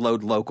commercial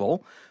load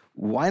local.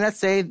 Why not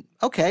say,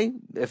 okay,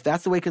 if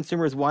that's the way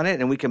consumers want it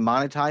and we can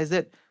monetize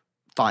it,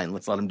 fine,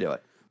 let's let them do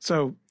it.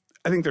 So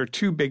I think there are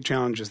 2 big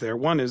challenges there.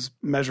 One is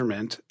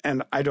measurement,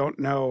 and I don't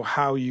know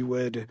how you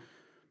would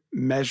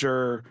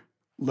measure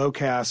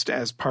Locast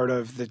as part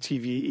of the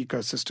TV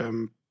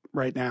ecosystem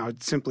right now.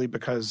 It's simply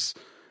because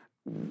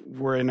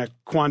we're in a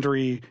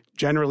quandary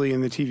generally in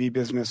the TV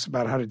business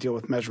about how to deal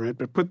with measurement.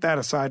 But put that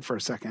aside for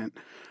a second.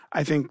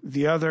 I think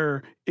the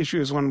other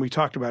issue is one we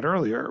talked about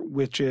earlier,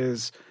 which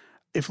is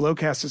if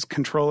Locast is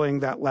controlling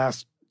that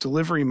last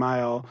delivery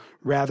mile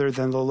rather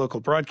than the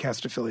local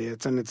broadcast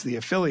affiliates, and it's the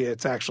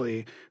affiliates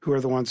actually who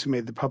are the ones who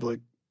made the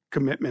public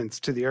commitments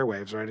to the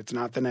airwaves, right? It's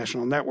not the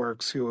national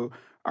networks who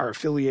are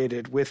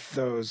affiliated with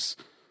those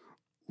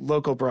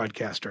local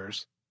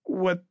broadcasters.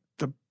 What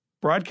the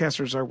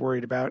broadcasters are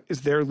worried about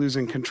is they're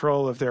losing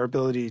control of their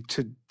ability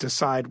to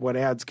decide what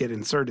ads get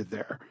inserted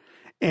there.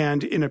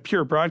 And in a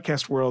pure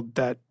broadcast world,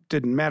 that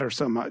didn't matter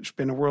so much.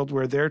 But in a world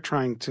where they're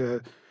trying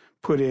to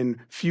put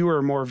in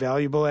fewer, more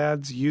valuable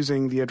ads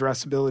using the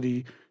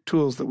addressability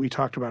tools that we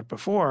talked about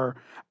before,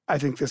 I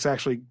think this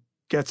actually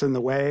gets in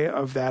the way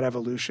of that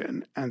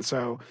evolution. And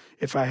so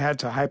if I had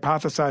to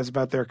hypothesize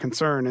about their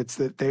concern, it's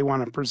that they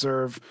want to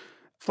preserve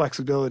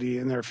flexibility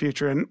in their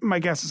future. And my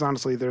guess is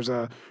honestly there's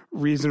a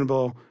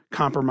reasonable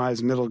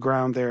compromise middle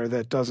ground there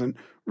that doesn't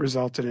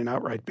result in an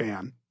outright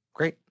ban.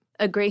 Great.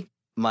 Agree.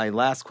 My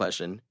last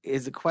question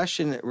is a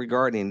question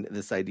regarding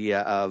this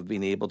idea of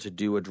being able to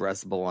do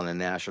addressable on a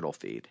national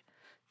feed.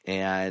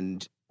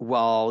 And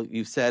while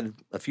you've said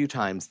a few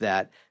times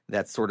that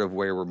that's sort of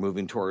where we're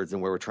moving towards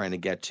and where we're trying to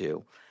get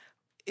to,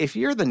 if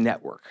you're the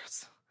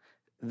networks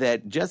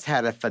that just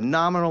had a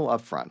phenomenal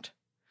upfront,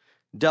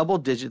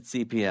 double-digit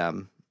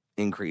CPM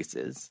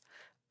increases,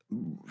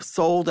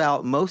 sold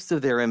out most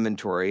of their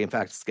inventory. In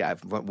fact,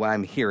 what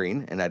I'm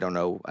hearing, and I don't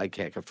know, I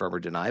can't confirm or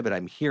deny, but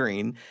I'm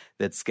hearing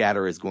that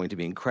scatter is going to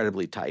be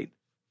incredibly tight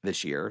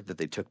this year, that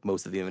they took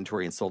most of the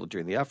inventory and sold it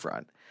during the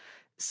upfront.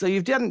 So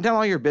you've done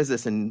all your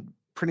business in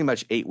pretty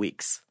much 8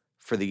 weeks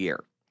for the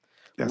year.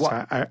 Yes,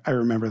 I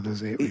remember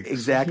those 8 weeks.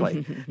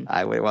 Exactly.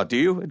 Do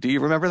you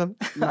remember them?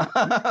 No,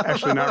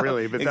 actually, not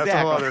really, but that's a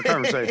whole other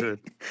conversation.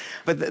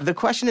 But the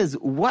question is,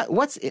 what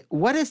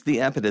is the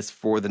impetus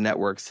for the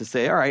networks to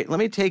say, all right, let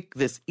me take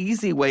this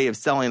easy way of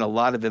selling a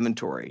lot of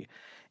inventory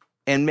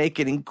and make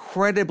it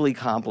incredibly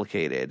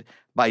complicated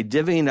by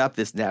divvying up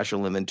this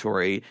national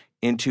inventory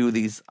into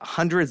these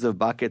hundreds of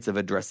buckets of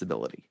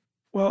addressability?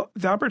 Well,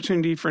 the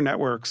opportunity for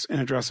networks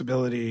in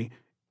addressability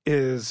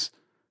is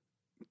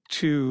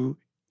to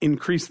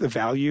increase the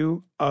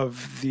value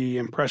of the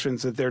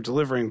impressions that they're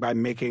delivering by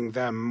making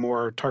them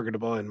more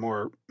targetable and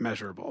more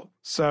measurable.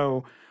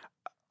 So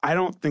I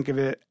don't think of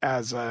it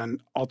as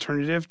an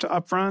alternative to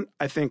upfront.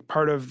 I think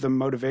part of the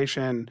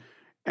motivation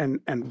and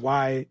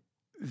why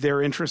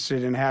they're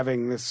interested in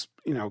having this,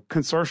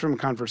 consortium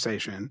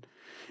conversation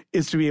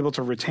is to be able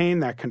to retain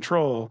that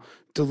control,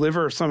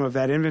 deliver some of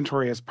that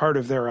inventory as part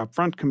of their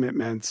upfront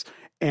commitments,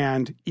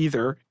 and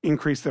either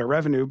increase their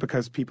revenue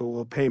because people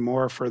will pay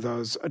more for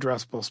those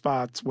addressable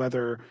spots,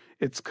 whether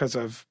it's because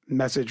of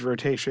message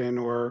rotation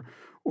or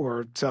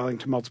selling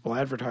to multiple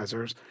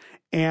advertisers,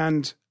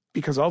 and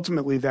because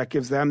ultimately that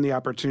gives them the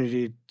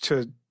opportunity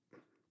to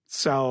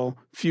sell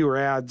fewer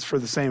ads for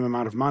the same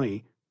amount of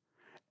money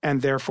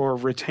and therefore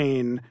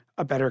retain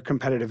a better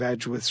competitive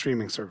edge with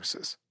streaming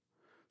services.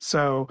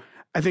 So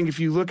I think if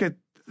you look at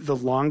the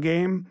long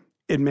game,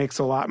 it makes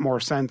a lot more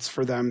sense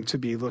for them to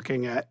be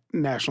looking at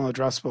national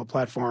addressable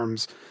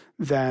platforms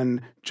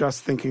than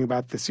just thinking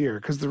about this year.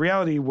 Because the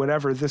reality,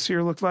 whatever this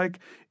year looked like,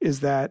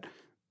 is that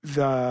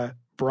the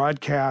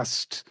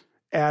broadcast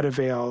ad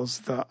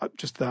avails,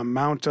 just the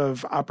amount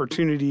of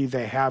opportunity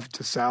they have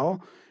to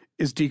sell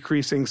is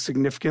decreasing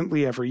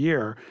significantly every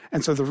year.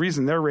 And so the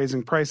reason they're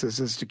raising prices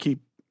is to keep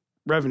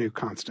revenue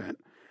constant.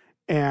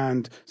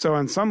 And so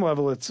on some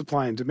level, it's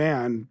supply and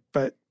demand,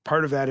 but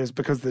part of that is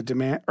because the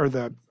demand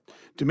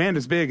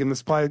is big and the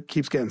supply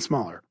keeps getting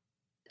smaller.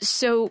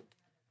 So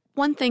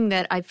one thing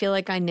that I feel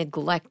like I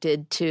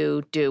neglected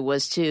to do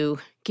was to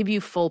give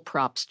you full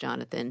props,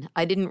 Jonathan.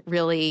 I didn't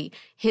really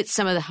hit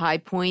some of the high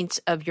points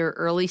of your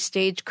early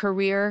stage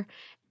career,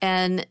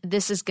 and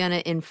this is going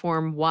to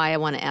inform why I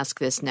want to ask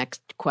this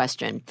next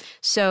question.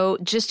 So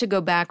just to go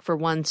back for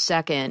 1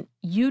 second,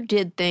 you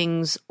did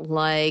things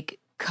like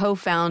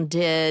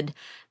co-founded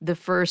the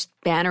first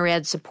banner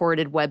ad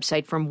supported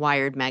website from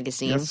Wired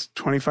magazine. Yes,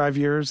 25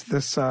 years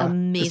this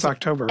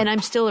October. And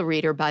I'm still a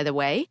reader, by the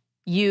way.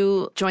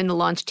 You joined the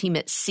launch team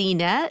at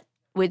CNET,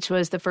 which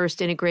was the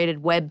first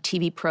integrated web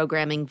TV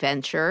programming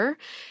venture.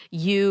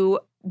 You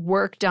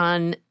worked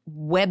on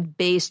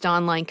web-based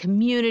online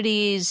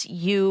communities,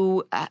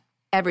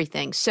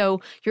 everything.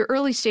 So your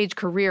early stage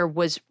career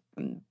was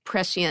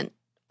prescient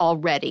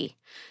already.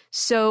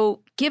 So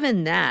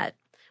given that,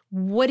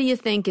 what do you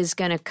think is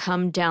going to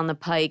come down the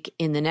pike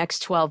in the next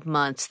 12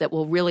 months that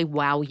will really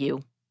wow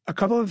you? A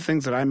couple of the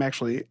things that I'm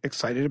actually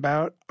excited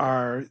about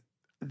are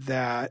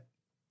that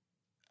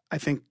I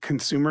think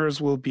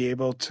consumers will be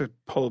able to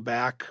pull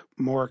back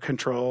more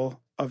control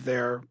of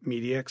their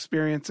media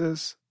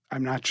experiences.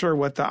 I'm not sure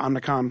what the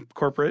Omnicom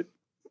corporate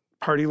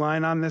party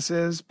line on this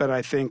is, but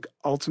I think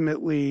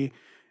ultimately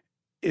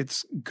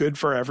it's good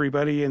for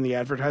everybody in the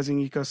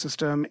advertising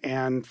ecosystem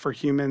and for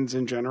humans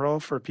in general,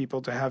 for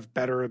people to have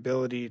better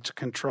ability to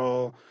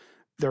control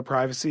their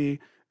privacy,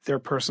 their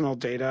personal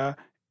data,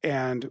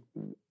 and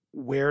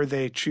where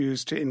they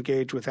choose to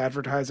engage with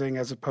advertising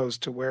as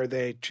opposed to where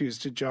they choose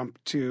to jump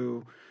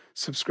to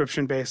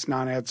subscription-based,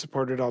 non-ad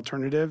supported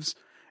alternatives.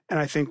 And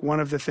I think one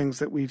of the things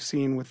that we've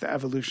seen with the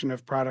evolution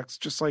of products,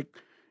 just like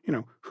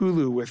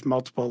Hulu with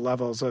multiple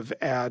levels of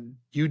ad,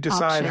 you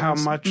decide options. How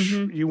much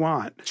you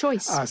want.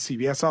 Choice.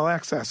 CBS All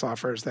Access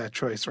offers that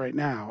choice right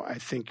now. I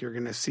think you're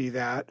going to see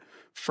that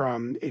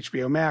from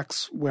HBO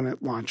Max when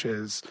it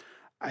launches.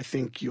 I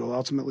think you'll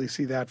ultimately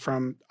see that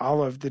from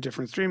all of the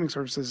different streaming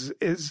services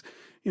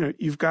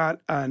you've got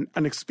an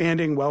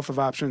expanding wealth of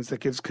options that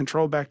gives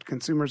control back to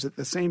consumers at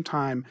the same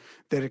time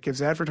that it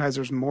gives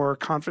advertisers more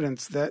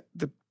confidence that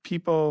the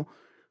people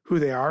who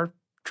they are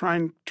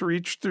trying to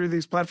reach through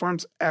these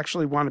platforms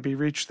actually want to be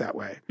reached that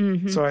way.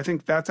 Mm-hmm. So I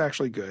think that's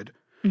actually good.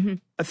 Mm-hmm.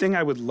 A thing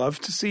I would love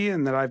to see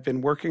and that I've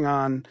been working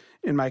on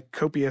in my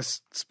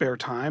copious spare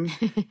time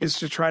is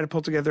to try to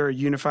pull together a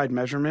unified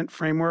measurement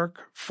framework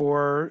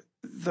for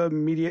the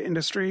media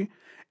industry.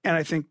 And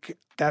I think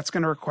that's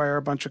going to require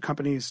a bunch of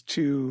companies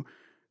to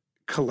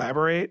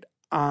collaborate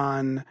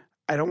on,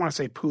 I don't want to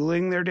say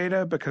pooling their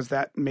data because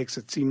that makes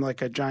it seem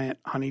like a giant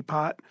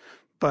honeypot,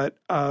 but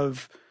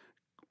of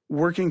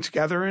working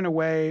together in a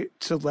way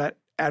to let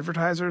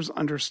advertisers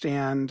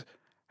understand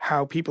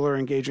how people are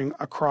engaging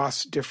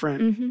across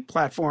different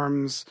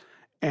platforms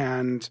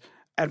and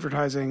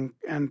advertising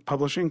and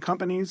publishing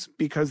companies,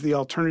 because the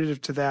alternative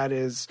to that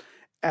is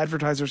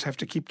advertisers have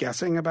to keep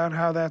guessing about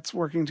how that's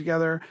working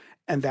together,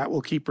 and that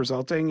will keep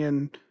resulting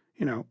in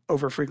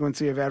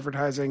over-frequency of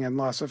advertising and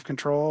loss of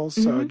control.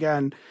 So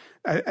again,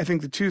 I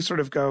think the two sort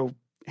of go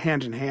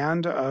hand in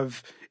hand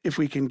of if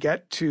we can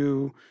get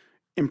to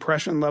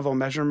impression-level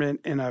measurement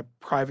in a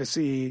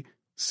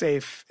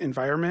privacy-safe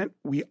environment,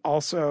 we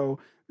also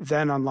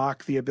then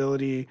unlock the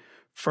ability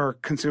for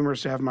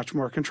consumers to have much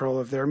more control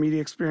of their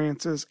media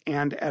experiences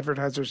and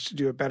advertisers to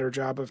do a better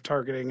job of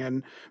targeting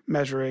and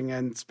measuring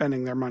and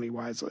spending their money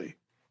wisely.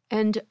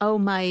 And,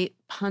 my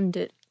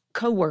pundit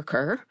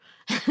coworker,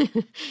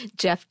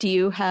 Jeff, do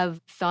you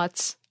have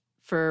thoughts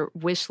for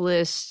wish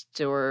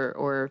list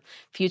or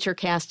future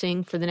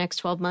casting for the next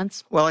 12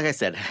 months? Well, like I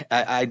said,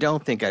 I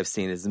don't think I've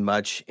seen as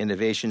much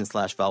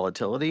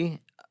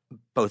innovation/volatility,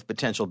 both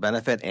potential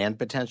benefit and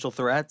potential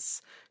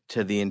threats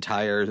to the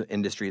entire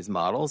industry's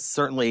models.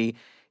 Certainly,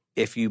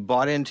 if you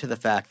bought into the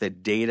fact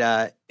that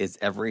data is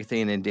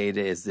everything and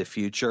data is the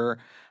future,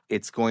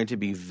 it's going to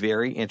be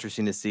very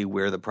interesting to see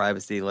where the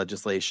privacy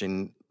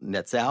legislation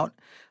nets out.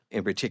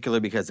 in particular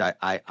because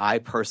I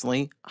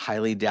personally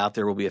highly doubt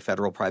there will be a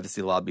federal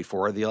privacy law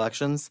before the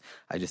elections.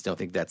 I just don't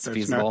think that's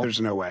feasible.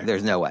 There's no way.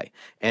 There's no way.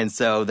 And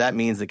so that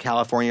means the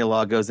California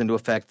law goes into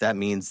effect. That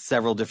means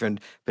several different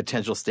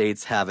potential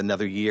states have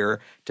another year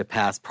to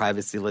pass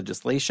privacy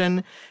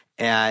legislation.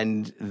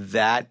 And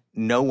that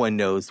no one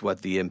knows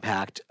what the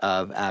impact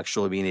of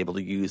actually being able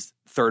to use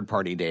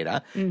third-party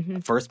data.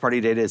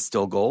 First-party data is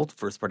still gold.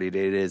 First-party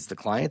data is the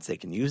clients. They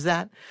can use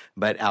that.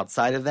 But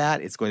outside of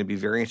that, it's going to be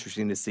very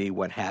interesting to see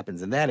what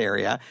happens in that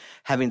area.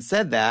 Having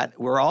said that,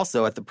 we're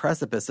also at the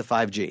precipice of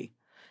 5G.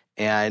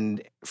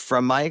 And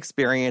from my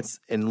experience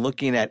in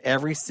looking at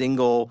every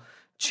single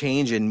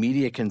change in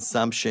media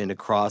consumption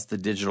across the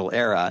digital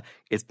era,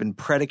 it's been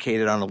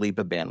predicated on a leap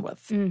of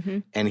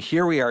bandwidth. And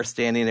here we are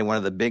standing in one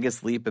of the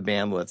biggest leap of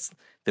bandwidths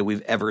that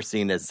we've ever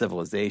seen as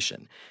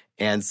civilization.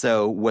 And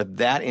so what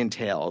that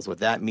entails, what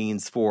that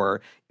means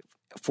for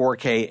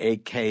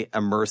 4K, 8K,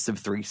 immersive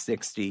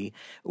 360,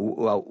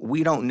 well,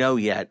 we don't know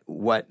yet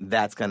what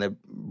that's going to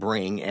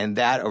bring. And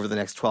that over the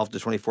next 12 to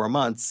 24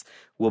 months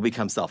will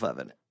become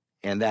self-evident.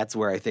 And that's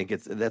why I think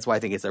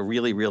it's a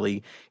really,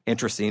 really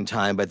interesting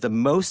time. But the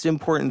most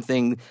important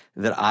thing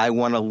that I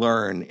want to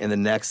learn in the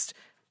next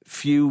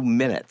few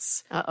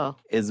minutes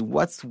is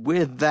what's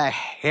with the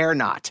hair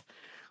knot.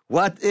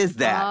 What is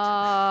that?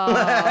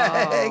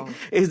 Oh.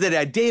 Is it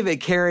a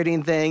David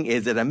Carradine thing?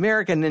 Is it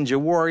American Ninja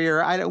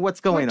Warrior?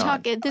 What's going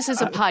on? This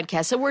is a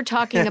podcast, so we're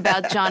talking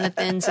about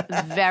Jonathan's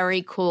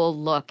very cool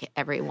look,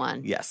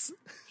 everyone. Yes.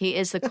 He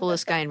is the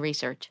coolest guy in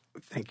research.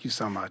 Thank you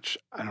so much.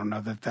 I don't know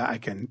that I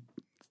can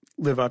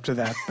live up to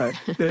that, but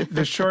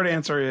the short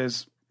answer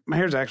is my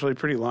hair's actually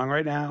pretty long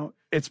right now.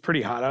 It's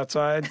pretty hot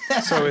outside,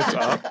 so it's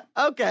up.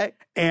 Okay.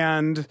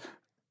 And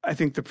I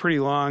think the pretty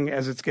long,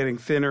 as it's getting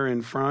thinner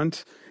in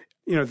front,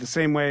 the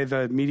same way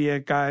the media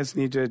guys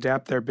need to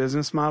adapt their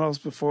business models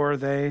before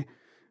they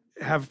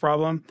have a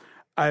problem.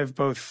 I have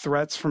both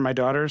threats from my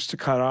daughters to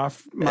cut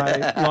off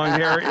my long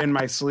hair in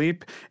my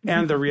sleep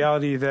and the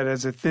reality that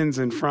as it thins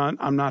in front,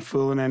 I'm not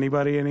fooling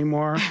anybody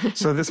anymore.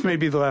 So this may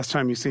be the last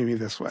time you see me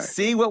this way.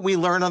 See what we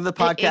learn on the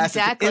podcast?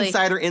 Exactly. It's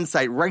Insider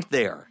InSite right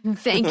there.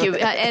 Thank you.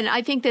 And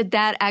I think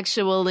that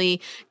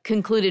actually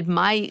concluded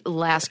my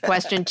last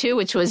question, too,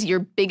 which was your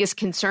biggest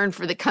concern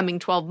for the coming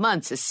 12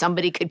 months is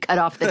somebody could cut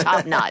off the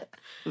top knot.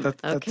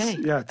 Okay.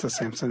 Yeah, it's a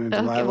Samson and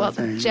Delilah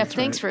thing. Jeff, That's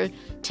thanks for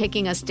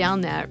taking us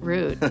down that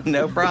route.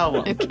 No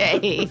problem.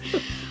 Okay.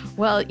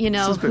 Well,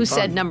 who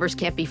said numbers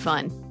can't be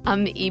fun?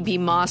 I'm E.B.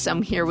 Moss.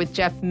 I'm here with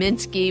Jeff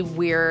Minsky.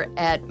 We're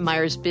at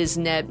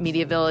MyersBizNet,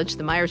 MediaVillage,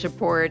 the Myers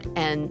Report,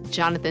 and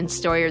Jonathan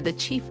Steuer, the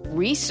Chief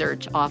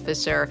Research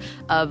Officer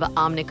of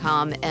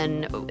Omnicom.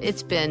 And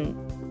it's been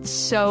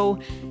so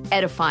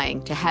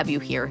edifying to have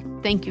you here.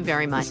 Thank you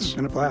very much. This has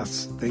been a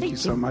blast. Thank you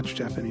so much,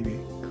 Jeff and E.B.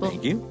 Cool.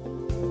 Thank you.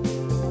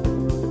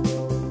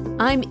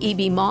 I'm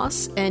E.B.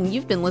 Moss, and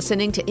you've been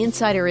listening to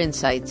Insider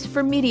InSites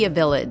for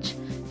MediaVillage.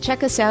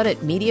 Check us out at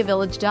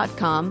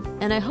MediaVillage.com,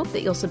 and I hope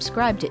that you'll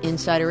subscribe to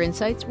Insider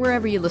InSites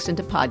wherever you listen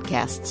to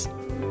podcasts.